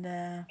 and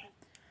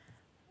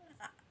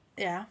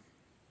yeah.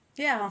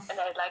 And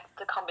I like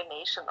the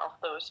combination of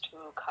those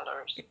two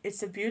colors.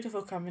 It's a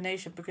beautiful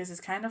combination because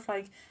it's kind of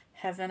like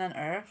heaven and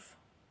earth.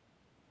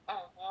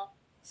 Mm-hmm.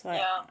 So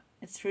Yeah.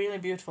 it's really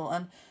beautiful,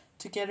 and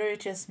together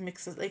it just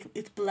mixes, like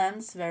it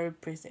blends very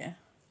pretty.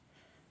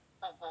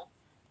 Mm-hmm.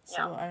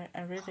 So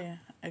I really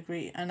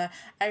agree, and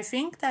I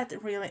think that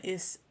really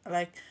is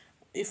like,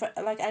 if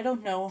I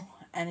don't know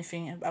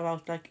anything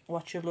about like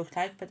what you look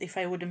like, but if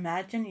I would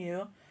imagine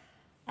you,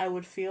 I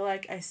would feel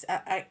like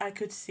I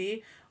could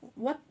see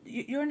what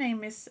your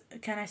name is.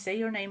 Can I say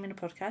your name in the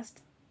podcast?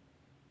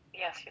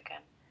 Yes, you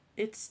can.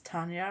 it's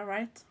Tanya,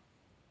 right?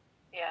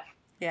 Yes.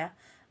 Yeah.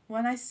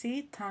 When I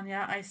see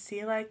Tanya, I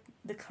see like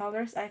the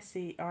colors I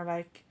see are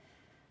like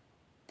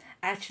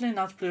actually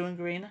not blue and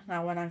green.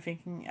 Now when I'm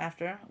thinking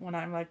after, when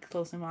I'm like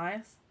closing my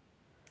eyes,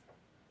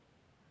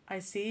 I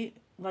see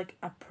like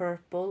a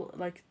purple,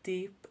 like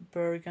deep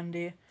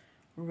burgundy,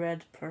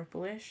 red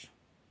purplish.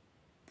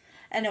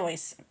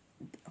 Anyways,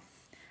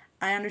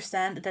 I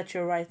understand that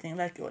you're writing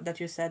like that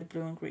you said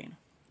blue and green.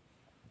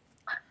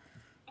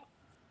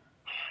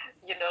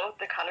 You know,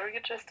 the color you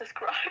just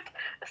described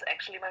is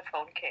actually my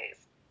phone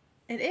case.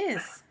 It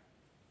is.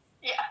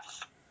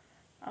 Yes.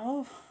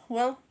 Oh,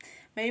 well,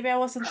 maybe I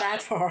wasn't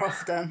that far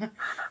off then.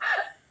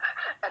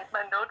 And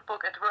my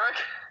notebook at work.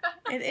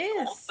 It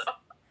is. Also.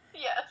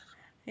 Yes.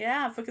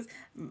 Yeah, because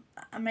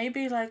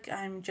maybe like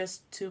I'm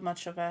just too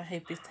much of a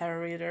hippie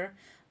tarot reader,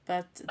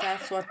 but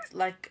that's what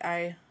like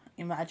I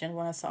imagined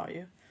when I saw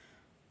you.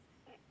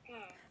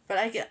 But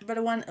I get but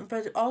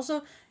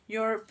also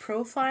your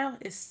profile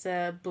is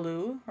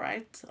blue,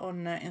 right,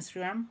 on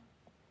Instagram.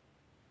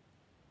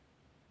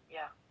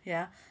 Yeah.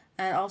 Yeah,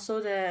 and also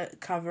the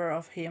cover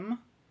of him.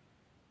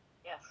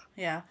 Yes.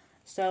 Yeah.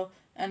 So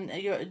and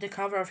the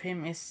cover of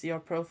him is your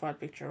profile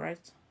picture,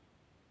 right?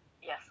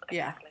 Yes.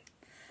 Yeah. Exactly.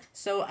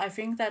 So I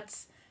think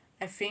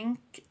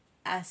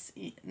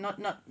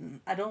not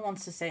I don't want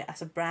to say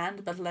as a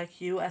brand, but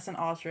like you as an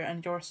author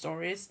and your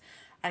stories,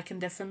 I can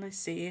definitely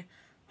see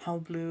how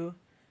blue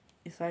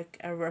is like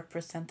a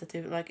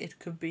representative. Like it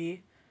could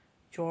be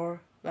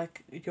your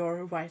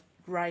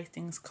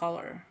writing's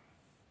color.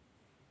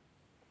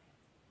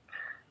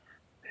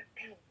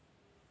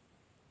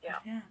 Yeah.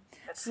 Yeah.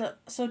 That's,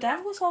 So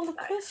that was all the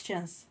nice.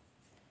 questions.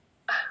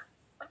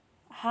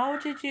 How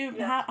did you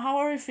Yes. how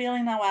are you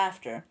feeling now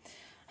after?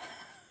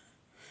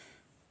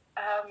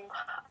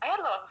 I had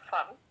a lot of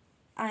fun.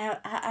 I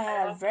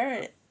had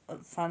very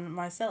fun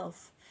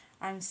myself.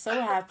 I'm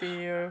so happy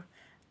you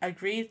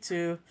agreed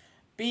to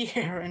be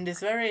here in this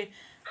very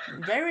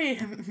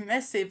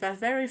messy but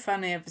very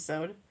funny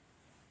episode.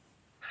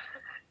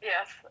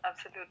 Yes,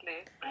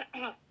 absolutely.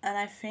 And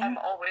I I'm think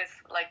always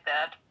like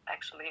that,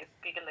 actually,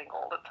 giggling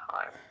all the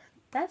time.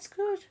 that's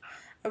good.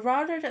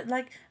 Rather than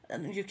like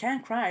you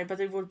can cry, but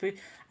it would be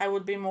I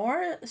would be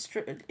more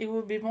it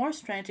would be more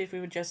strange if we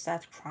would just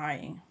start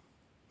crying.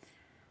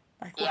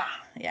 Like Yeah.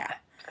 yeah.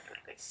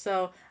 Absolutely.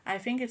 So I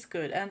think it's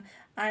good, and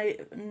I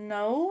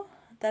know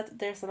that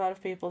there's a lot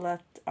of people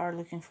that are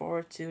looking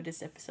forward to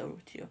this episode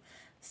with you.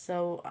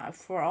 So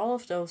for all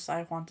of those,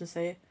 I want to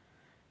say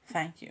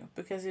thank you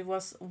because it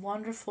was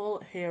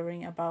wonderful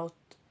hearing about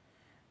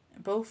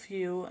both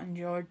you and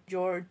your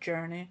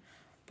journey,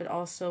 but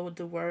also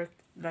the work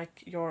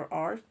like your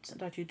art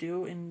that you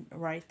do in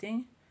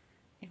writing.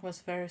 It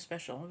was very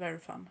special, very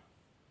fun.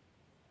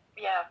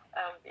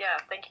 Yeah,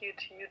 thank you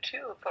to you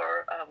too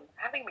for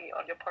having me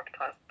on your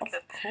podcast Of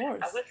because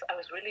course. I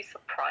was really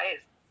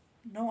surprised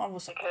No, I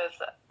was. because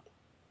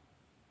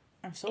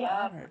I'm so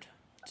yeah, honored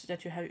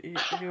that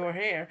you are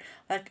here.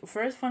 Like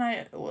first when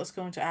I was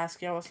going to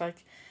ask you, I was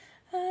like,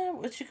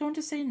 is she going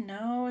to say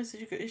no? Is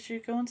she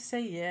going to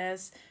say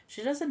yes?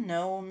 She doesn't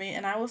know me,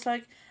 and I was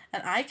like,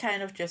 and I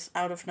kind of just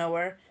out of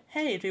nowhere,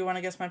 hey, do you want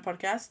to guest my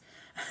podcast?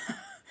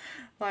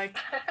 Like,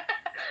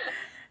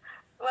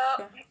 well,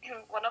 so,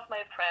 one of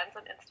my friends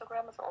on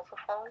Instagram is also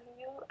following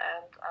you,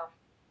 and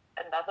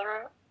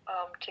another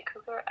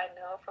TikToker I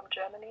know from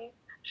Germany,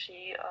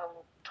 she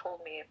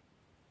told me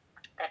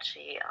that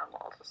she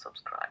also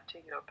subscribed to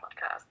your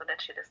podcast and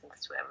that she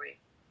listens to every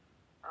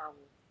um,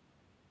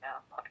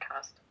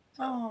 podcast.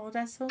 So oh,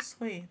 that's so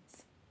sweet.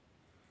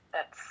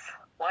 that's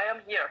why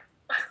I'm here.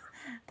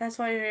 That's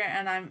why you're here,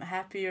 and I'm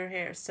happy you're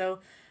here. So,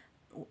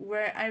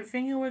 I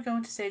think we're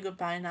going to say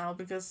goodbye now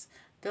because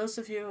those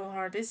of you who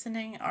are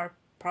listening are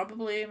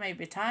probably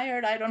maybe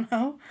tired. I don't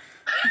know.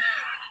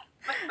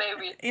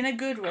 Maybe. In a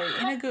good way.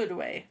 In a good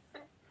way.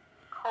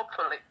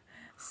 Hopefully.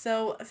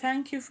 So,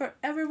 thank you for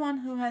everyone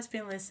who has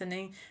been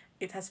listening.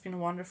 It has been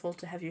wonderful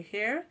to have you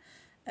here.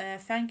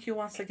 Thank you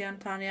once again,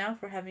 Tanya,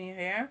 for having you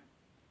here.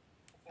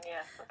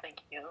 Yes, thank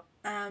you.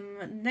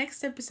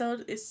 Next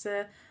episode is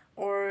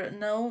or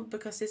no,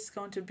 because it's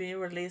going to be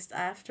released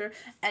after.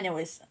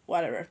 Anyways,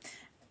 whatever.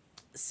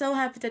 So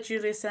happy that you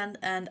listened,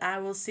 and I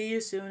will see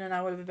you soon, and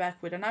I will be back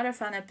with another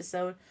fun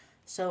episode.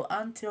 So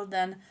until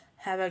then,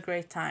 have a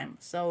great time.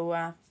 So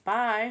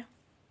bye.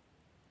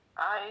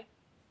 Bye.